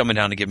was just coming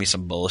down to give me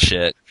some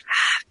bullshit.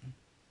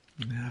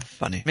 Yeah,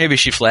 funny. Maybe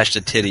she flashed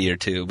a titty or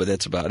two, but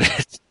that's about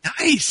it.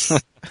 Nice.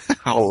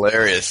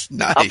 Hilarious.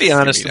 Nice. I'll be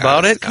honest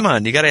about it. Come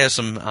on, you got to have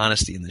some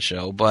honesty in the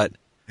show. But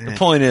the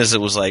point is,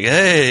 it was like,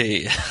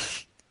 hey.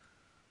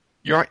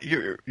 You're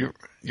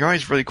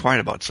always really quiet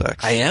about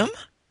sex. I am?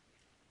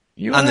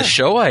 On the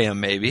show I am,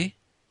 maybe.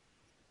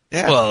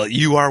 Yeah. Well,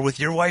 you are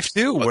with your wife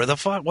too. What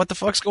the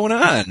fuck's going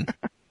on?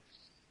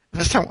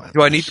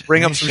 Do I need to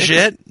bring up some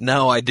shit?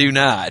 No, I do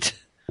not.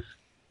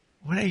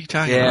 What are you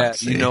talking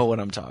about? Yeah, you know what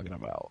I'm talking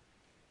about.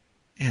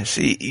 Yeah,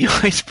 see, you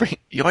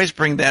always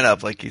bring that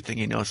up like you think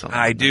you know something.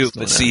 I do,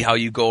 but see how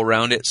you go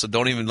around it, so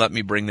don't even let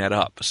me bring that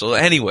up. So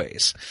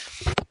anyways.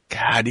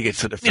 God, you get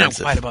so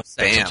defensive. Quiet about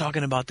sex. I'm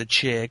talking about the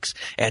chicks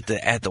at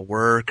the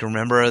work.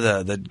 Remember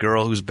the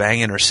girl who's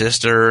banging her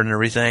sister and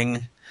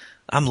everything?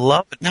 I'm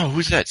loving it. No,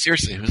 who's that?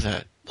 Seriously, who's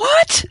that?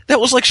 What? That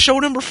was like show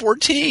number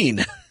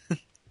 14.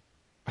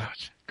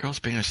 Girl's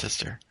banging her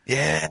sister.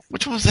 Yeah.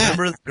 Which one was that?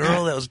 Remember the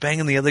girl that was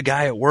banging the other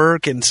guy at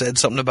work and said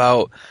something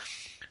about...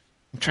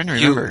 I'm trying to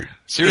remember.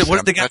 Seriously,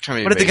 what did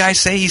the guy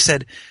say? He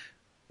said,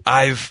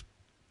 I've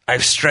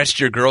stretched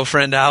your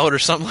girlfriend out or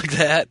something like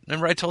that.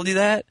 Remember I told you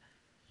that?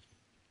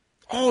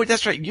 Oh,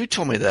 that's right. You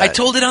told me that. I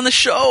told it on the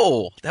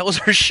show. That was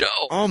our show.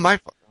 Oh, my...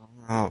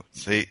 Oh,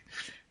 see,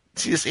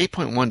 this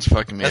 8.1's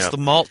fucking me That's up. the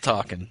malt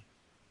talking.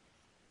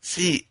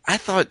 See, I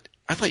thought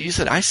you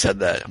said I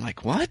said that. I'm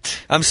like,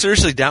 what? I'm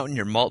seriously doubting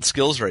your malt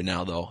skills right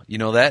now, though. You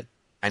know that?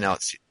 I know.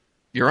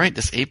 You're right.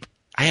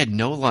 I had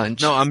no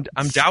lunch. No,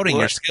 I'm doubting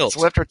your skills.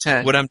 So after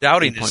 10. What I'm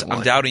doubting is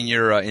I'm doubting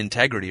your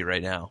integrity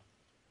right now.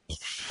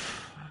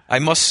 I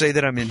must say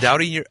that I'm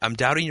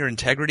doubting your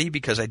integrity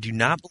because I do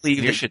not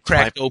believe you should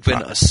crack open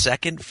a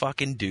second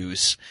fucking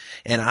deuce,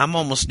 and I'm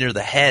almost near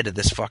the head of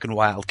this fucking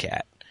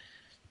wildcat.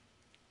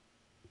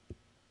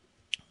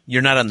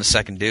 You're not on the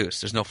second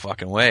deuce. There's no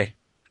fucking way.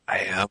 I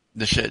am.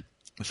 This shit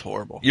is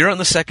horrible. You're on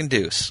the second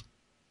deuce,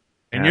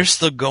 and you're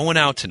still going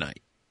out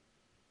tonight.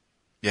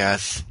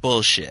 Yes.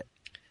 Bullshit.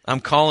 I'm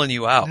calling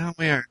you out. No,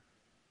 we are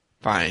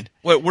fine.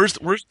 Wait, where's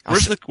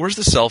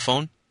the cell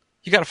phone?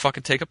 You gotta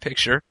fucking take a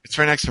picture. It's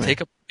right next to me.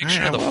 Take a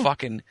picture of the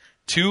fucking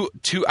two.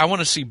 I want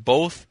to see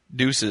both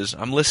deuces.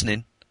 I'm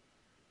listening.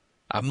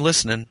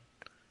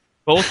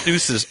 Both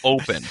deuces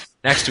open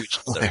next to each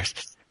other.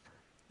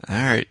 All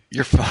right,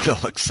 your photo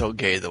looks so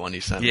gay. The one you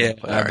sent me. Yeah,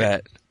 I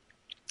bet.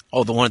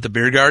 Oh, the one at the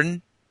beer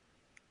garden.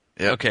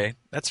 Yeah. Okay,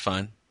 that's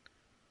fine.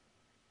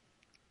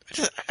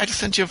 I just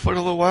sent you a photo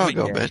a little while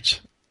ago,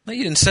 bitch. No,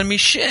 you didn't send me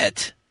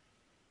shit.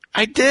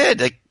 I did.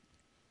 Like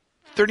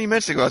 30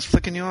 minutes ago, I was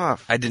flicking you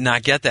off. I did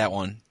not get that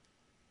one.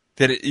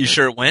 Did it? You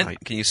sure it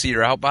went? Can you see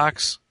your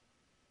outbox?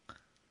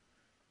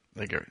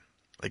 Like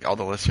all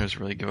the listeners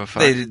really give a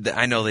fuck.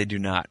 I know they do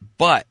not.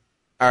 But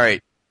all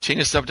right, change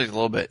the subject a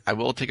little bit. I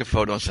will take a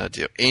photo and send it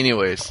to you.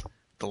 Anyways,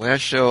 the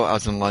last show I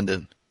was in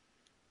London.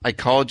 I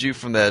called you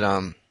from that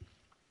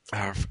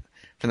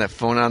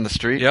phone on the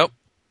street. Yep.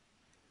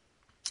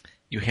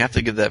 You have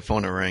to give that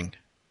phone a ring.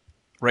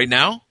 Right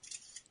now?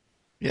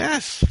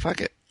 Yes.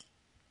 Fuck it.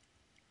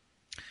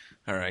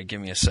 All right,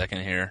 give me a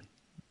second here.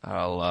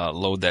 I'll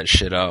load that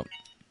shit up.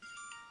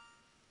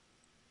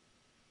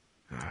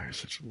 Oh, you're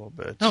such a little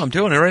bitch. No, I'm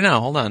doing it right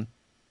now. Hold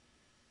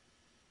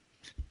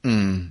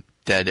on.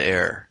 Dead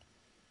air.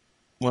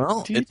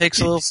 Well, it takes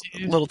a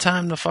little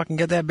time to fucking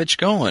get that bitch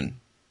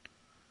going.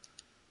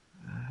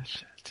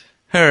 Shit.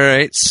 All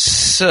right,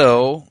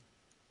 so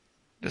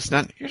You're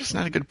just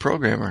not a good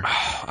programmer.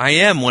 I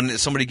am when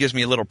somebody gives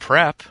me a little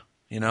prep,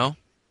 you know?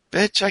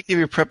 Bitch, I give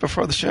you prep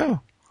before the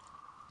show.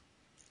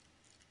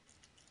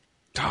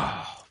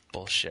 Oh,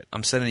 bullshit.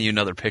 I'm sending you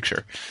another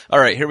picture. All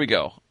right, here we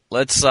go.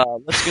 Let's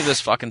give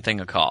this fucking thing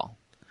a call.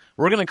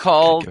 We're gonna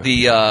call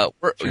the.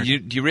 Sure. Do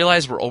you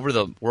realize we're over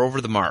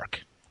the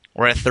mark?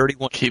 We're at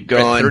 31. Keep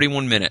going. We're at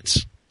 31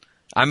 minutes.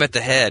 I'm at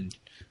the head,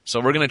 so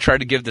we're gonna try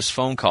to give this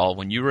phone call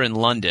when you were in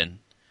London.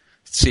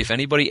 Let's see if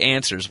anybody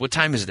answers. What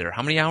time is there?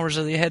 How many hours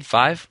are they ahead?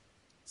 5?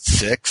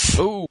 6.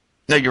 Oh,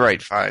 no, you're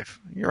right. 5.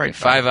 You're right.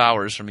 5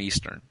 hours from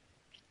Eastern.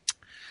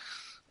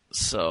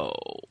 So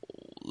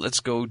let's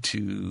go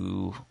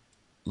to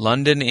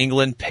London,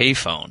 England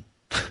payphone.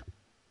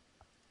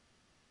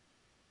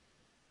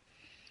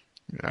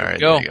 All right,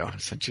 there you go. I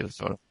sent you the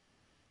photo.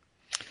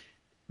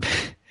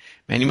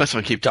 Man, you must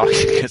want to keep talking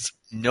because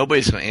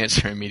nobody's going to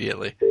answer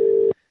immediately.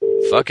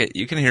 Fuck it.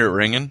 You can hear it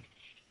ringing.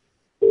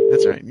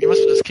 That's right. You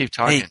must just keep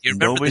talking. Hey, you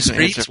remember the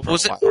streets?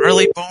 Was it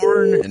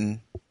Marleybourne? And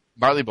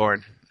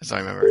Marleybourne, as I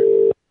remember.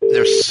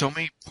 There's so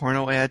many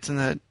porno ads in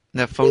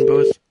that phone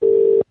booth.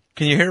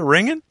 Can you hear it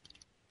ringing?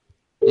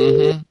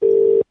 Mm-hmm.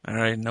 All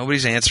right,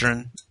 nobody's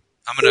answering.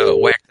 I'm going to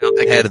whack down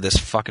the head of this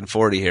fucking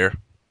 40 here.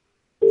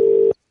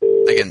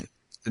 Again,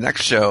 the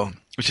next show,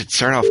 we should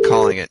start off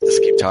calling it,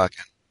 just keep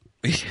talking.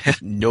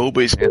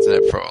 Nobody's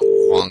answered it for a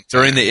long time.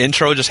 During the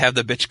intro, just have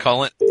the bitch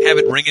call it, have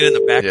it ringing in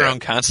the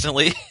background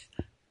constantly.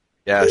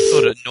 Yes. So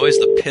it annoys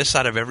the piss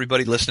out of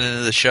everybody listening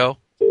to the show.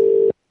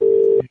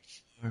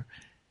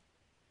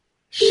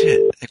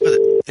 Shit.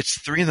 It's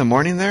 3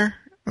 a.m. there?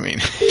 I mean,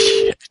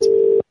 shit.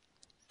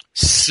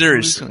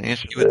 Seriously.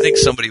 You would think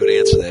somebody would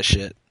answer that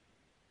shit.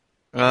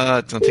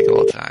 It's going to take a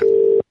little time.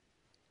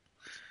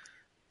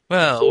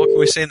 Well, what can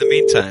we say in the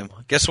meantime?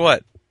 Guess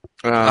what?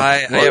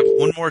 I have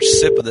one more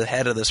sip of the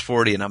head of this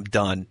 40 and I'm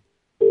done.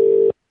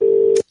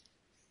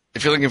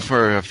 If you're looking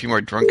for a few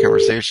more drunk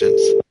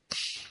conversations,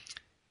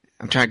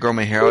 I'm trying to grow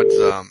my hair out,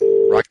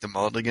 rock the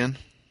mullet again.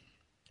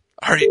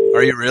 Are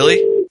you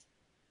really?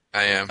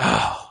 I am.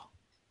 Oh.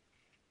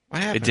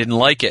 What happened? It didn't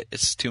like it.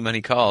 It's too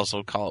many calls.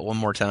 We'll call it one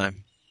more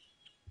time.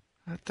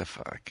 What the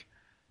fuck?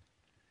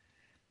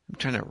 I'm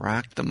trying to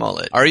rock the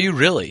mullet. Are you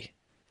really?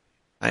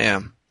 I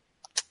am.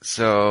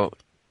 So,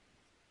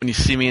 when you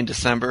see me in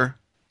December,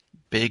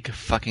 big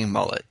fucking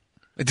mullet.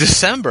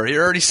 December?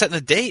 You're already setting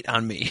a date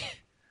on me.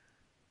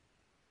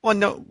 Well,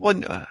 no.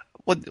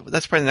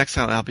 That's probably the next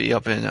time I'll be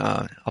up in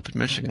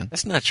Michigan.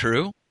 That's not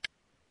true.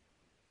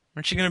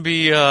 Aren't you going to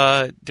be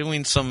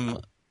doing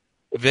some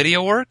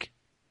video work?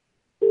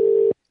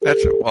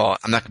 Well,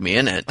 I'm not going to be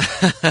in it.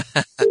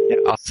 Yeah,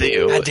 I'll see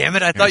you. God damn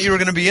it! I thought you were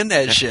going to be in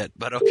that shit.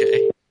 But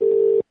okay.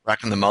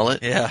 Rocking the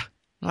mullet? Yeah.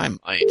 I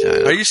might.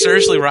 Are you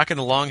seriously rocking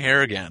the long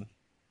hair again?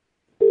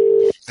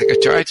 I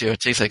could try to. It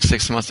takes like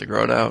 6 months to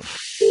grow it out.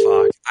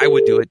 Fuck. I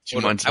would do it. 2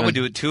 months. I would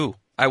do it too.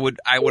 I would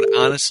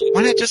honestly.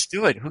 Why not just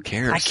do it? Who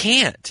cares? I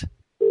can't.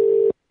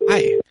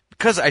 Why?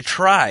 Because I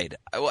tried.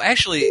 Well,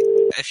 actually,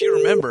 if you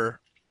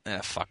remember,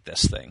 fuck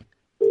this thing.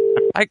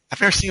 I've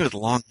never seen you with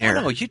long hair.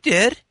 Oh, no, you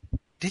did.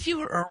 Did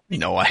you?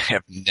 No, I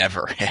have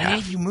never.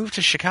 You moved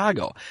to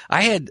Chicago.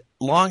 I had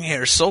long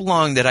hair so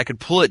long that I could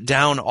pull it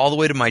down all the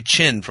way to my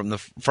chin from the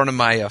front of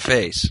my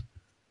face.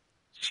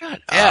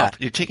 Shut up.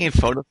 You're taking a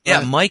photo of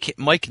Yeah, that?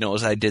 Mike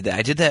knows I did that.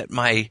 I did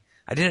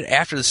it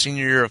after the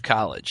senior year of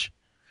college.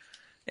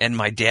 And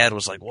my dad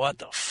was like, "What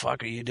the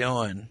fuck are you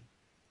doing?"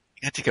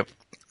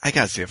 I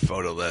gotta see a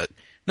photo of that.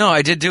 No,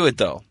 I did do it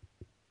though.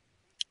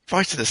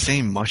 Probably to the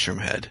same mushroom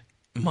head.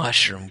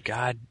 Mushroom,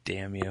 god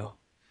damn you.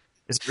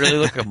 Does it really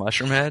look like a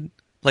mushroom head?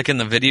 Like in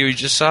the video you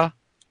just saw?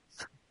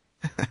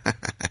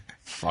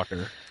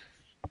 Fucker.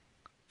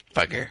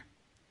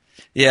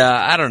 Yeah,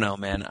 I don't know,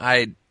 man.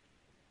 I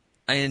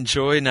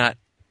enjoy the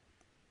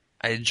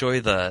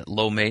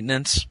low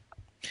maintenance.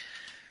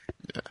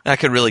 Yeah. I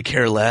could really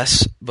care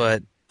less,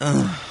 but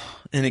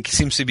and it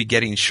seems to be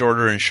getting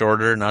shorter and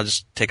shorter, and I'll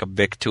just take a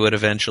Bic to it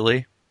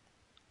eventually.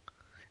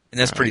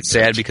 And that's pretty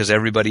sad because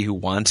everybody who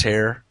wants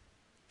hair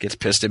gets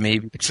pissed at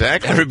me.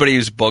 Exactly. Everybody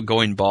who's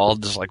going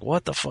bald is like,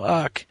 what the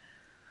fuck?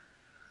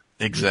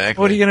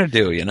 Exactly. What are you going to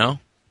do, you know?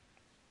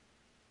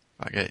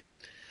 Okay.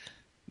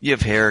 You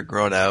have hair,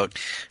 grow it out.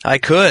 I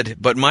could,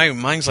 but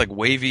mine's like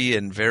wavy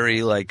and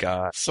very like...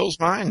 So's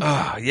mine.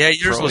 Oh, yeah,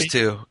 yours was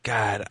too.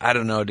 God, I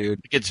don't know, dude.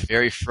 It gets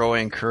very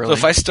froey and curly. So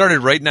if I started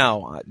right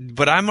now,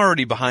 but I'm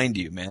already behind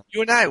you, man.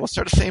 You and I will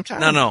start at the same time.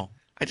 No.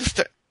 I just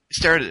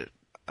started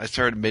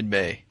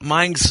mid-May.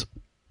 Mine's...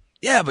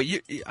 Yeah, but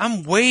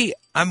I'm way,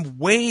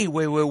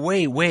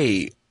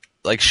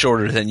 like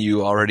shorter than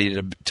you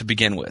already to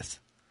begin with.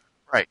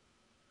 Right.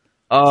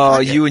 Oh,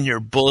 you and your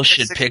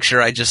bullshit picture.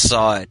 I just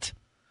saw it.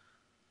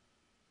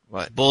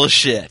 What?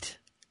 Bullshit.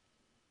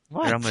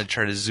 What? Here, I'm going to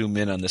try to zoom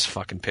in on this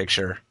fucking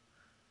picture.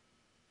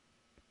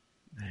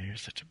 You're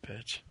such a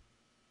bitch.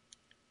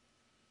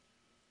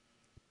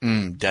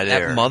 Dead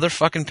air. That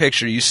motherfucking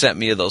picture you sent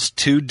me of those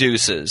two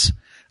deuces,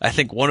 I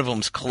think one of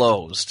them's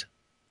closed.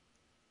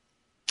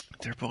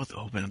 They're both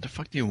open. What the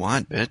fuck do you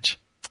want, bitch?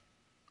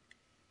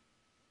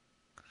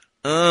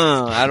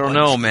 I don't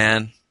know,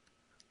 man.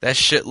 That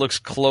shit looks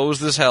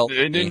closed as hell.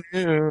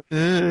 Look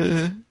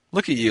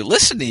Look at you.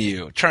 Listen to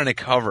you. Trying to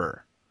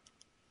cover.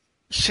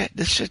 Shit,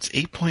 this shit's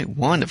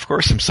 8.1. Of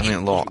course I'm something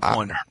a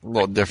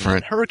little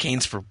different.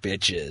 Hurricane's for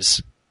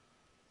bitches.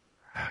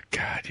 Oh,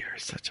 God, you're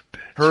such a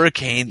bitch.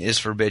 Hurricane is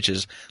for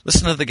bitches.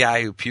 Listen to the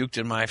guy who puked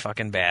in my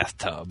fucking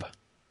bathtub.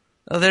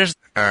 Oh, there's...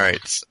 All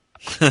right.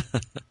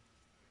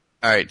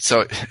 All right,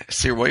 so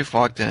your wife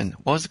walked in.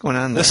 What was going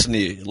on there? Listen to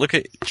you. Look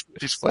at...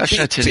 She's flashing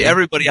a titty. See,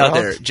 everybody out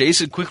there.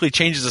 Jason quickly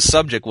changes the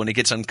subject when he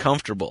gets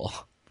uncomfortable.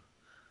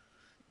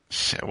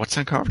 Shit, what's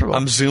uncomfortable?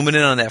 I'm zooming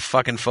in on that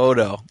fucking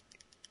photo.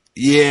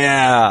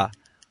 Yeah.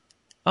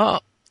 Oh,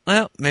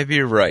 well, maybe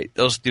you're right.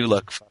 Those do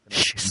look fucking...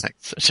 She's like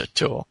such a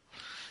tool.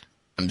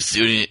 I'm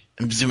zooming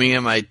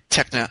in my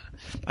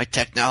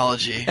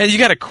technology. And you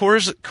got a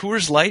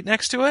Coors Light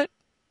next to it?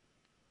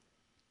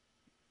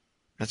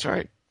 That's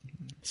right.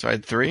 So I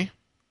had 3.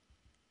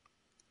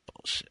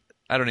 Bullshit.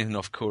 I don't even know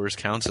if Coors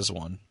counts as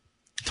one.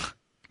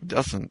 It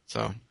doesn't,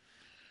 so.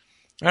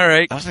 All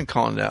right. I wasn't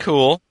calling it out.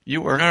 Cool.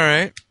 You were. All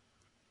right.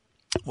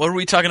 What are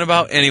we talking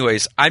about?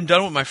 Anyways, I'm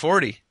done with my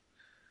 40.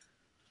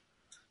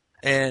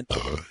 And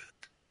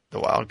the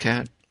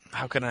Wildcat.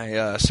 How can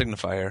I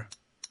signify her?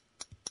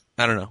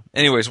 I don't know.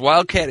 Anyways,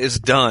 Wildcat is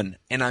done,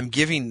 and I'm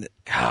giving...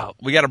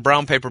 we got a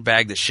brown paper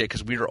bag this shit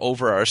because we are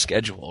over our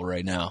schedule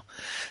right now.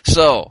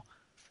 So,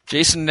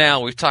 Jason,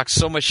 now we've talked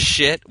so much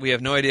shit, we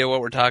have no idea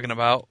what we're talking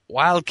about.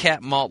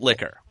 Wildcat malt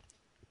liquor.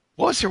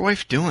 What was your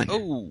wife doing?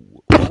 Oh,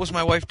 what was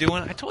my wife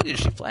doing? I told you,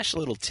 she flashed a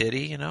little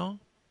titty, you know?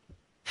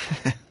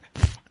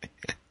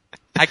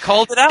 I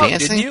called it out,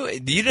 Dancing?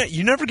 didn't you?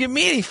 You never give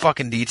me any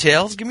fucking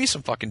details. Give me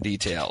some fucking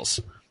details.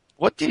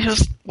 What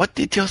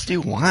details do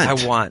you want?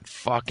 I want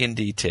fucking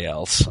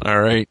details,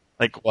 all right?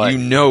 Like what? You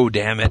know,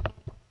 damn it.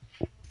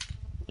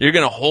 You're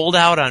going to hold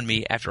out on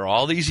me after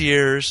all these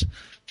years,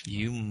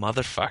 you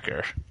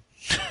motherfucker.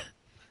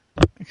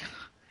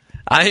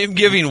 I am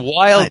giving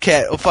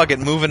Wildcat... Oh, fuck it,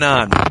 moving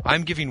on.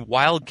 I'm giving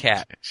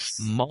Wildcat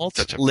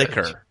malt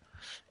liquor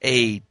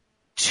a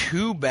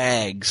 2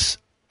 bags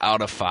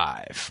out of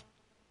 5.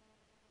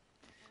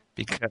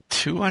 Because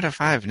 2 out of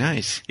 5,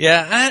 nice.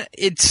 Yeah,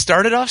 it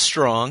started off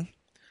strong.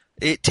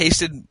 It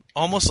tasted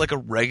almost like a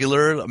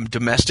regular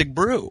domestic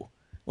brew.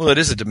 Well, it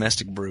is a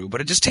domestic brew, but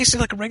it just tasted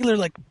like a regular,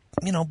 like,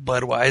 you know,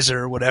 Budweiser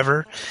or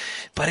whatever.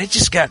 But it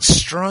just got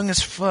strong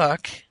as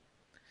fuck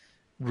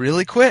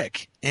really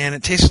quick, and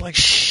it tasted like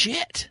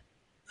shit.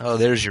 Oh,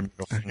 there's your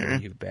middle finger,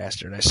 you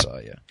bastard. I saw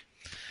you.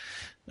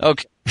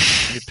 Okay.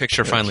 Your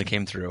picture finally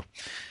came through.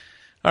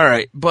 All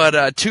right,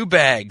 but 2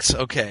 bags.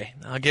 Okay,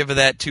 I'll give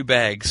that 2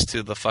 bags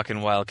to the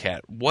fucking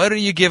Wildcat. What are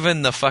you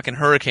giving the fucking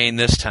Hurricane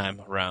this time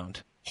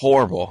around?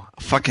 Horrible.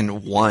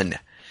 Fucking 1.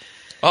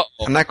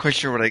 Uh-oh. I'm not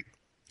sure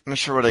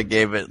what I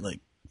gave it, like,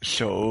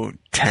 show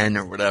 10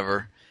 or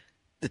whatever.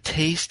 The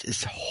taste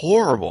is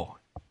horrible.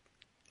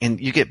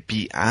 And you get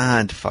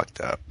beyond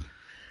fucked up. I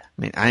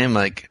mean, I'm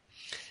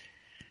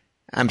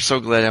so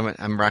glad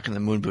I'm rocking the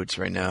moon boots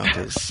right now,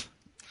 because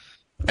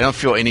I don't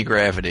feel any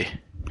gravity.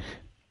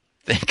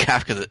 Thank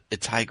God, because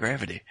it's high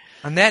gravity.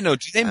 On that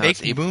note, do they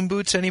make moon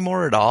boots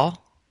anymore at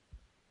all?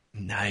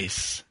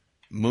 Nice.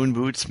 Moon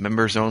boots,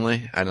 members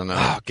only? I don't know.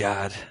 Oh,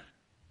 God.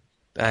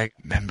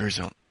 Members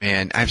only.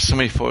 Man, I have so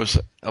many photos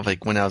of,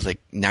 like, when I was, like,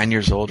 9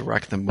 years old,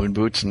 rocking the moon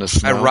boots in the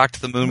snow. I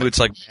rocked the moon boots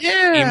like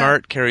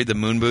Kmart carried the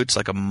moon boots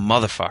like a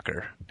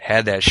motherfucker.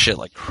 Had that shit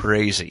like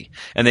crazy.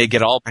 And they'd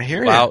get all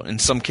blew out,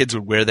 and some kids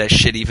would wear that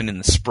shit even in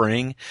the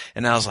spring.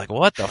 And I was like,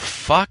 what the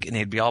fuck? And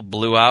they'd be all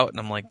blew out, and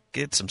I'm like,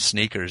 get some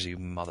sneakers, you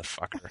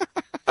motherfucker.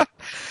 I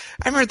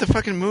remember the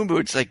fucking moon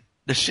boots, like,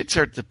 the shit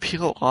started to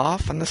peel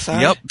off on the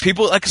side. Yep.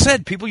 People, like I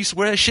said, people used to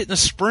wear that shit in the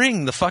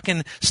spring. The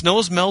fucking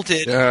snow's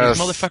melted. Yes.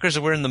 These motherfuckers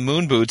are wearing the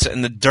moon boots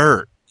in the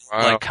dirt.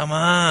 Wow. Like, come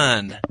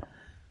on.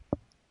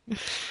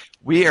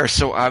 We are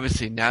so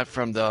obviously not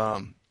from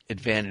the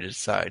advantage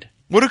side.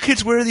 What do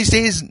kids wear these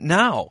days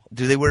now?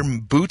 Do they wear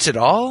boots at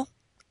all?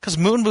 Because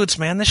moon boots,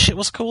 man, this shit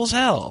was cool as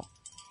hell.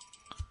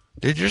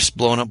 Dude, you're just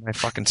blowing up my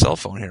fucking cell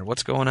phone here.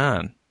 What's going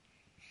on?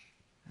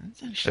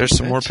 There's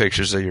some more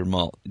pictures of your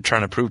malt. You're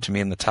trying to prove to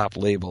me in the top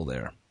label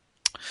there.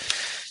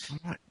 It's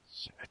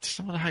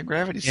some of the high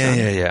gravity stuff.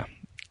 Yeah.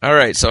 All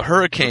right, so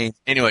Hurricane.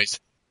 Anyways,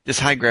 this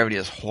high gravity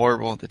is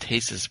horrible. The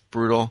taste is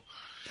brutal.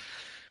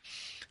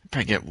 I'm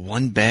probably get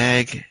 1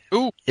 bag,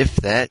 if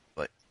that.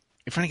 But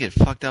if I get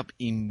fucked up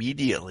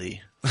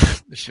immediately,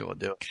 the shit will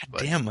do it.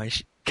 God damn,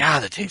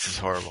 God, the taste is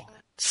horrible.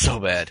 It's so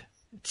bad.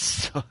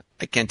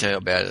 I can't tell you how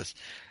bad it is.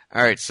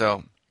 All right,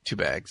 so 2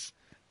 bags.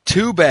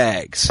 2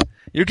 bags.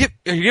 You're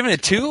giving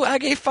it 2? I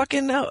gave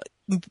fucking no.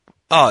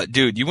 Oh,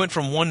 dude, you went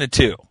from 1 to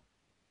 2.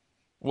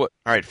 What?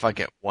 All right, fuck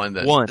it. 1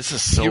 then. 1. This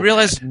is so. You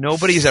realize bad.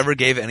 nobody's ever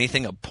gave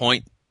anything a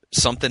point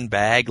something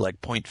bag, like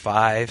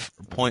 0.5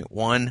 or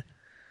 0.1.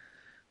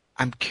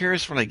 I'm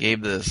curious when I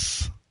gave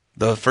this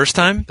the first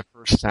time. The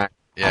first time.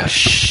 Yeah. Oh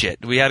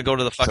shit! We had to go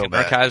to the fucking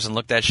archives and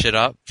look that shit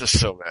up. Just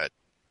so bad.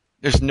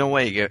 There's no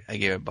way I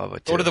gave it above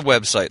a 2. Go to the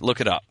website. Look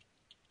it up.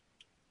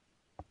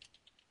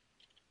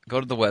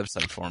 Go to the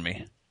website for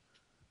me.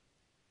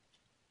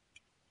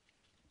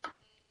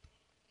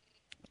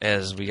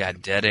 As we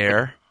got dead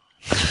air.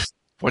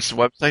 What's the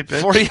website,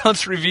 bitch?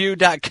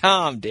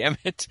 40ouncereview.com, damn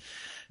it.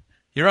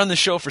 You're on the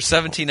show for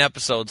 17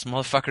 episodes.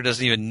 Motherfucker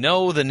doesn't even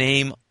know the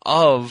name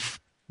of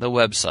the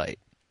website.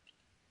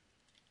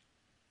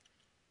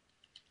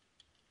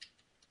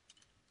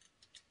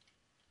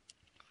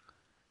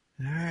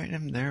 All right,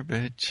 I'm there,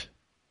 bitch.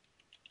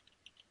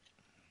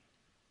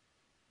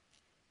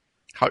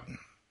 How?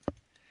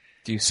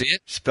 Do you see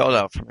it? Spell it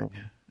out for me.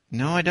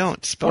 No, I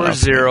don't. Spell it out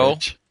 40 for me,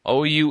 bitch.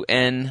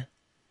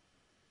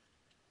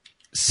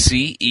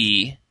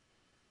 OUNCE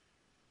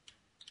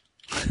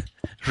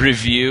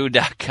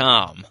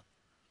review.com.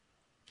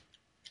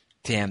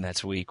 Damn,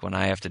 that's weak when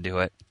I have to do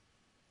it.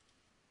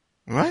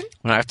 What?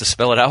 When I have to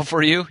spell it out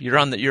for you?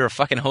 You're a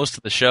fucking host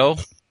of the show?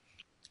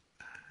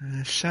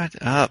 Shut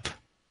up.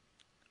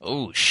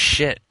 Oh,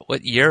 shit.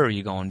 What year are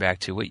you going back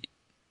to?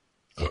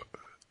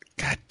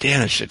 God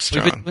damn, this shit's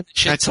strong. We've been doing this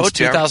shit since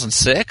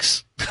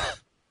 2006? I'm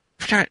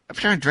trying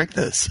to drink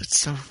this. It's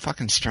so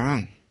fucking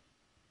strong.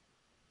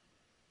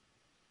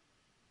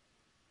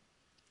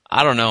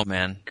 I don't know,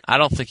 man. I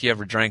don't think you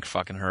ever drank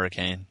fucking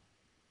Hurricane.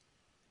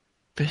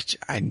 Bitch,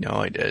 I know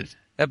I did.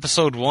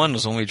 Episode 1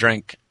 was when we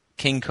drank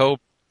King Cobra.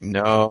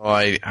 No,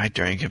 I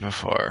drank it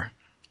before.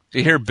 Do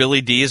you hear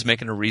Billy D is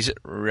making a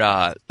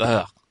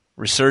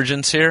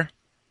resurgence here?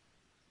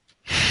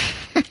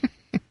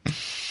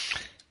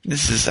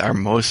 This is our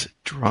most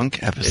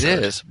drunk episode.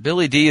 It is.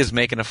 Billy D is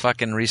making a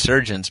fucking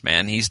resurgence,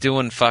 man. He's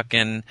doing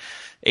fucking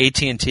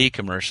AT&T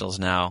commercials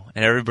now.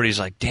 And everybody's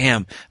like,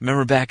 damn,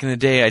 remember back in the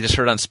day, I just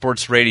heard on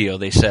sports radio,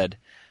 they said,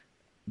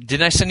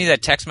 didn't I send you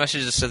that text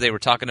message that said they were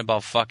talking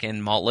about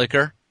fucking malt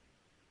liquor?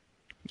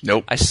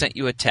 Nope. I sent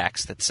you a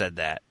text that said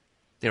that.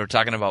 They were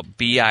talking about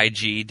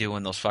BIG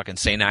doing those fucking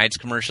St. Ides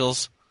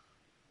commercials.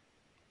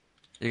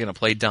 You're going to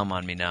play dumb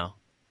on me now.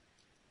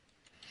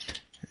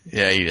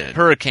 Yeah, you did.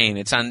 Hurricane.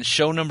 It's on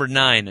show number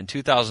 9 in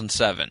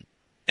 2007.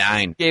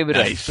 9. Gave it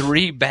Nice. a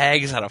 3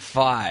 bags out of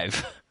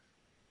 5.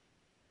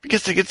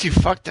 Because it gets you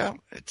fucked up.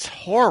 It's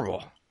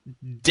horrible.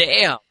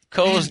 Damn.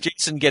 Co-host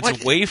Jason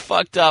gets way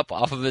fucked up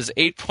off of his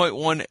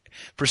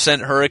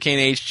 8.1%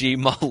 Hurricane HG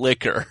malt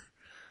liquor.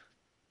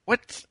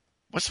 What's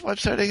the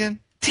website again?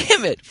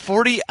 Damn it.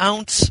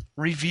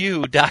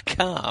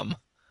 40ouncereview.com.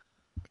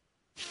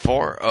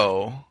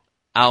 40.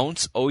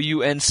 Ounce,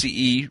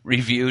 OUNCE,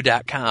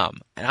 review.com.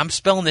 And I'm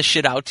spelling this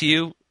shit out to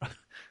you.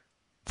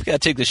 We gotta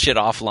take this shit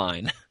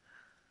offline.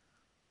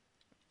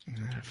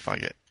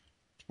 Fuck it.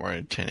 We're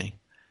in tinny.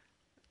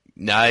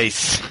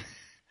 Nice.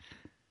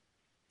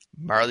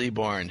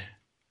 Marleyborn.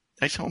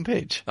 Nice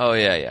homepage. Oh,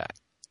 yeah.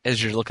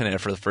 As you're looking at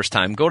it for the first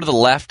time, go to the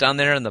left on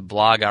there in the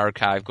blog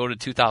archive. Go to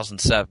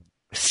 2007.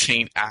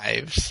 St.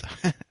 Ives.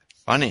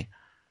 Funny.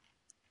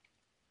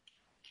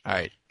 All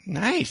right.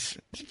 Nice.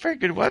 It's a very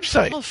good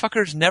website.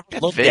 Motherfucker's never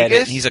looked Vegas? at it,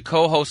 and he's a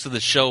co-host of the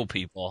show,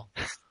 people.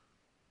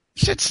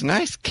 Shit's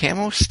nice.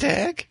 Camo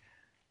stag.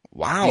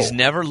 Wow. He's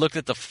never looked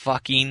at the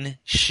fucking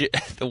shit,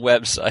 the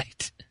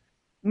website.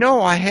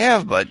 No, I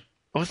have, but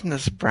wasn't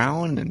this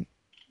brown? And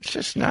it's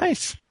just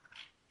nice.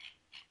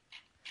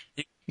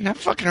 You're not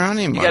fucking around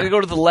anymore. You gotta go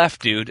to the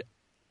left, dude.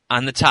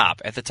 On the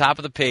top. At the top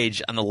of the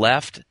page, on the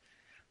left,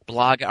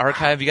 blog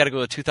archive, you gotta go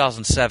to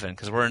 2007,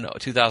 because we're in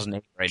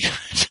 2008 right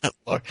now.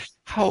 Lord,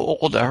 how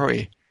old are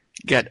we?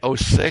 You got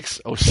 06,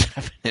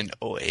 07, and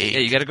 08. Yeah,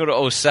 you gotta go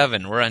to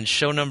 07. We're on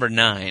show number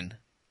 9.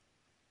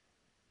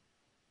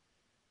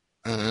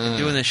 Been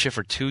doing this shit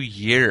for 2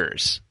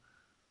 years.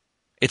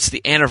 It's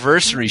the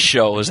anniversary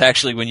show is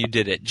actually when you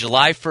did it.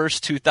 July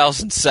 1st,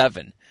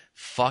 2007.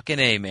 Fucking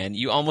A, man.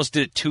 You almost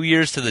did it 2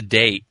 years to the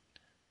date.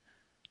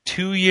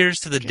 2 years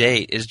to the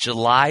date is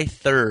July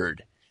 3rd.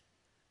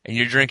 And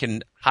you're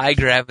drinking High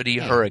Gravity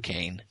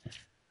Hurricane.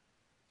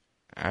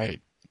 All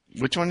right.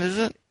 Which one is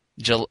it?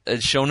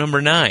 It's show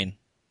number 9.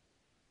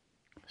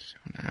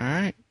 All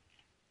right.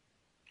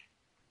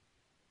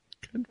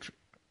 Good.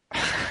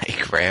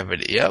 High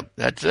Gravity. Yep,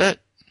 that's it.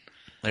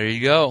 There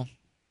you go.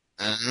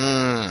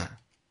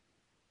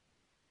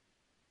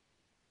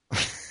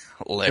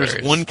 Hilarious.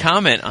 There's one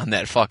comment on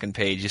that fucking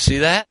page. You see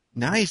that?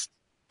 Nice.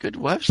 Good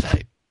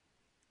website.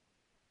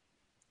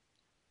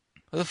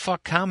 Who the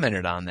fuck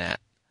commented on that?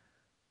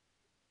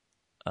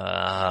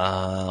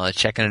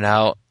 Checking it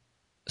out.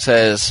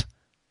 Says,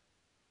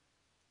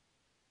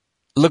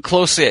 look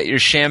closely at your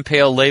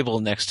Champagne label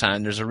next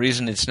time. There's a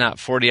reason it's not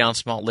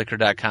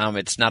 40ouncemaltliquor.com.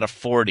 It's not a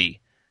 40.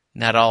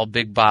 Not all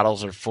big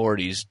bottles are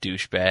 40s,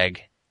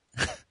 douchebag.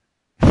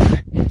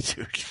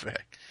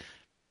 Douchebag.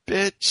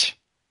 Bitch.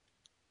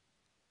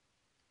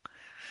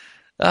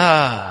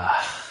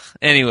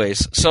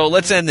 Anyways, so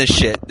let's end this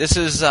shit. This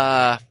is,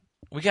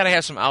 we gotta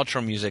have some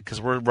outro music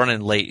because we're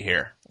running late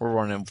here. We're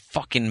running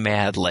fucking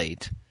mad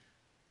late.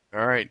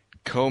 All right.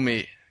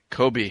 Kobe,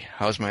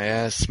 how's my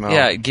ass smell?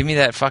 Yeah, give me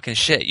that fucking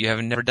shit. You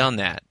haven't never done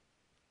that.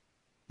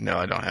 No,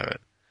 I don't have it.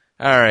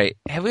 All right.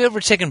 Have we ever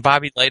taken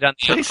Bobby Light on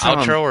the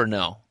outro or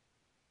no?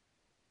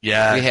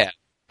 Yeah. We have.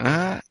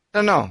 I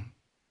don't know.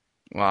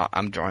 Well,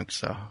 I'm drunk,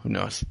 so who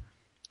knows?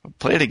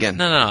 Play it again.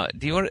 No.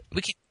 Do you want to,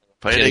 we can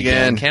play it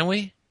again. Can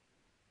we?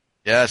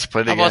 Yes,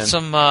 play it again. How about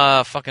some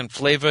fucking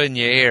flavor in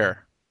your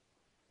ear?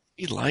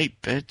 Be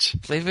light, bitch.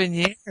 Play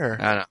Vanier. I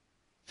don't know.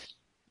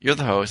 You're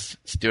the host.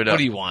 Let's do it up. What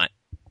do you want?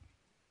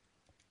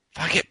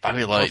 Fuck it,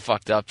 Bobby We're Light.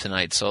 fucked up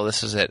tonight, so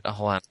this is it.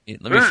 Hold on.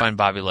 Let me find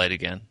Bobby Light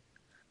again.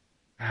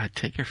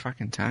 Take your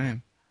fucking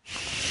time.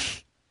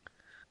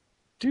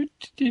 Damn.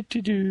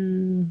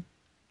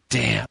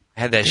 I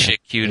had that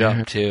shit queued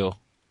up, too.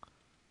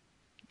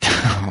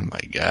 Oh,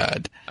 my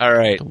God. All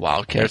right. The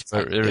Wildcats.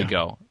 There we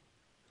go.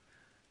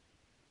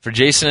 For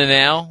Jason and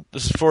Al,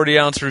 this is 40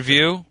 Ounce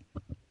Review.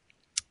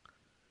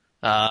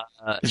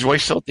 Is your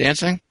wife still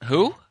dancing?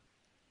 Who?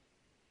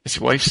 Is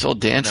your wife still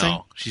dancing?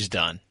 No, she's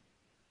done.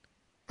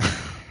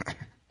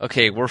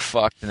 Okay, we're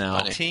fucked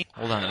now.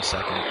 Hold on a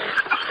second.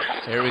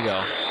 Here we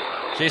go.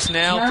 Jason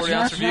and Al, 40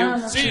 Ounce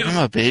Review. See you. Come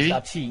on, baby.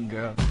 Stop cheating,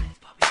 girl.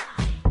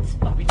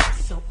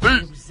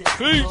 Peace.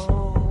 See ya.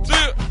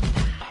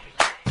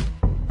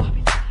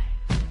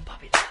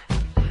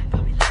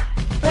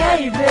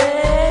 Baby,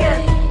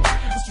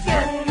 what you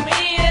doing to me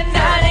and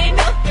that ain't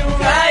nothing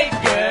right,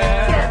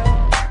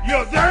 girl.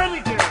 You're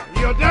dirty girl.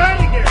 You're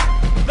dirty girl.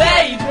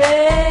 Baby,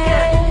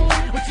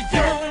 what you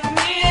doing to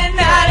me and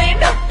that ain't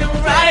nothing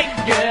right,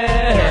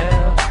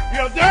 girl.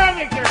 You're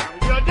dirty girl.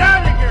 You're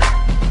dirty girl.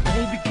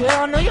 Baby girl, I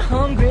know you're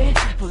hungry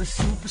for the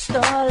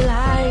superstar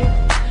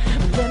life.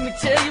 But let me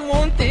tell you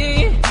one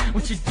thing,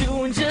 what you're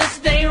doing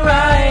just ain't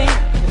right.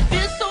 It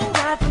feels so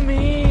right for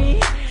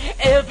me,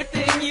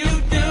 everything you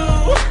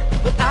do.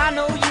 But I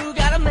know you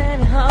got a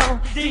man at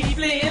home,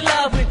 deeply in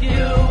love with you.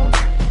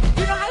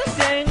 You know how the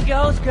saying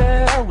goes,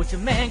 girl, what your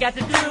man got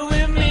to do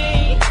with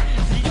me?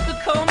 So you could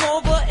come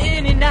over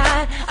any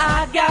night,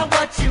 I got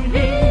what you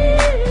need.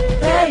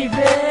 Baby,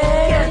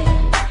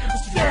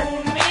 what you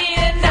doing to me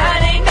and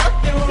that ain't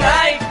nothing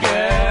right,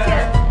 girl.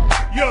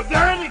 You're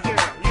dirty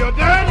girl. You're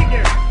dirty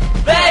girl.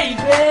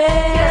 Baby,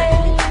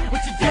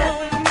 what you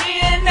doing to me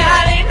and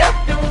that ain't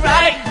nothing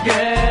right,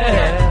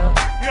 girl.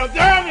 You're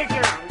dirty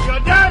girl.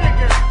 You're dirty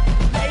girl.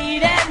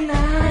 Late at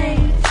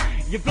night,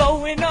 you're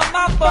blowing up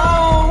my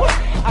phone.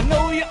 I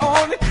know you're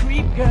on the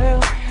creep,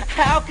 girl.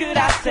 How could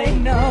I say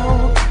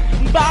no?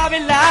 Bobby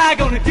Lie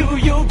gonna do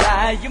you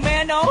right. Your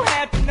man don't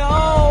have to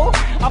know.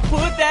 I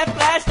put that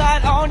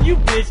flashlight on you,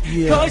 bitch,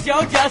 cause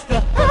you're just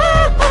a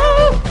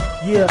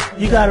Yeah,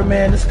 you got a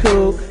man that's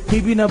cool. He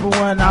be number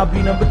one, I'll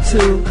be number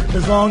two.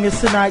 As long as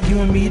tonight you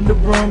and me in the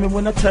room, and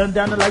when I turn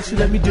down the lights, you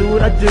let me do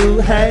what I do.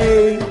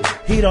 Hey,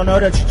 he don't know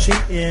that you're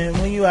cheating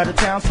when you out of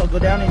town, so go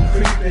down and you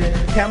creeping.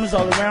 Cameras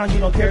all around, you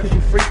don't care cause you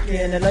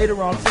freaking. And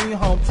later on, send you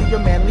home to your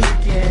man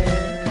leaking.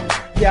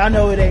 Yeah, I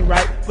know it ain't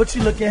right, but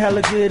you looking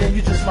hella good and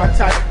you just my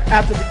type.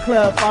 After the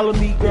club, follow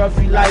me, girl, if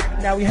you like.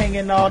 Now we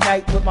hanging all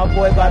night with my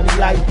boy Bobby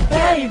Light.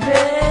 baby.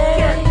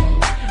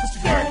 What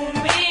you doing to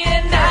me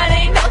and that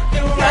ain't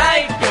nothing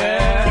right,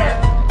 girl.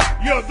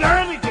 You're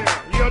dirty girl.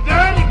 You're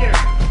dirty girl.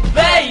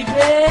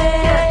 Baby,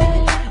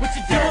 what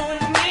you doing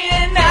to me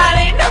and that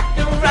ain't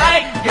nothing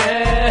right,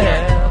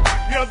 girl.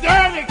 You're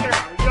dirty girl.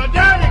 You're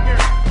dirty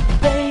girl.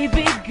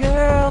 Baby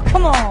girl,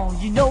 come on,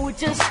 you know it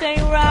just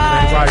ain't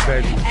right. Ain't right,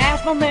 baby.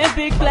 Ask my man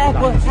Big Black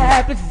what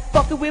happens when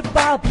fucking with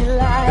Bobby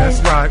Light.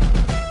 That's right.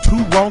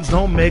 Two wrongs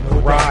don't make a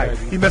right.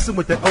 He messing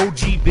with that OG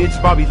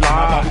bitch, Bobby Lie.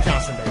 Bobby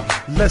Johnson, baby.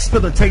 Let's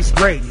fill it tastes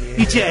great.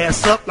 Eat your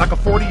ass up like a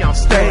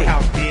 40-ounce steak.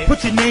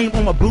 Put your name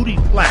on my booty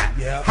plat.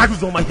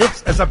 Hydros on my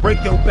hips as I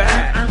break your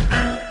back.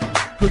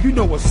 Girl, you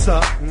know what's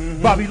up.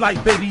 Bobby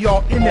Light, baby,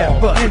 all in that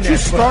butt. But you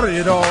started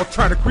it all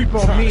trying to creep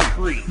on me.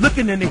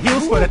 Looking in the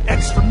heels for that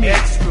extra meat.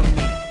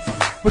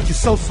 But you're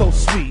so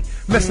sweet.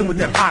 Messing with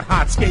that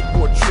hot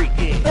skateboard treat.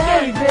 Baby, what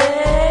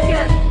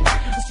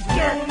you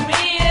doing to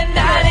me and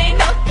that ain't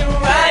nothing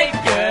right,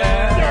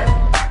 girl.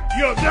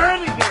 You're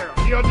dirty girl.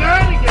 You're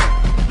dirty girl.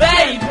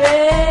 Baby,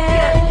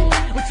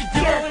 what you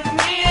doing to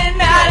me and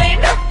that ain't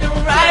nothing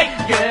right,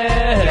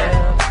 girl.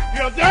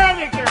 You're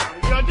dirty girl.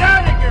 You're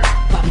dirty girl.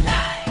 Bobby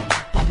Light,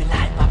 Bobby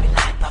Light, Bobby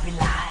Light, Bobby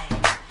Light.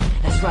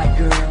 That's right,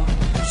 girl.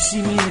 You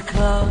see me in the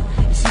club,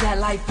 you see that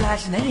light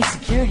flashing, that ain't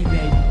security, baby.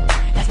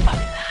 That's Bobby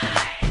Light.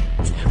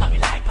 Bobby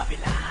Light, Bobby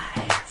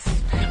Light.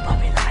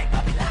 Bobby Light,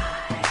 Bobby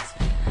Light.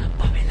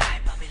 Bobby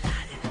Light, Bobby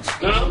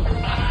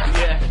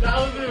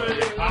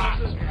Light.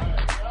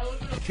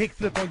 Kick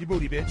flip on your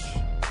booty, bitch.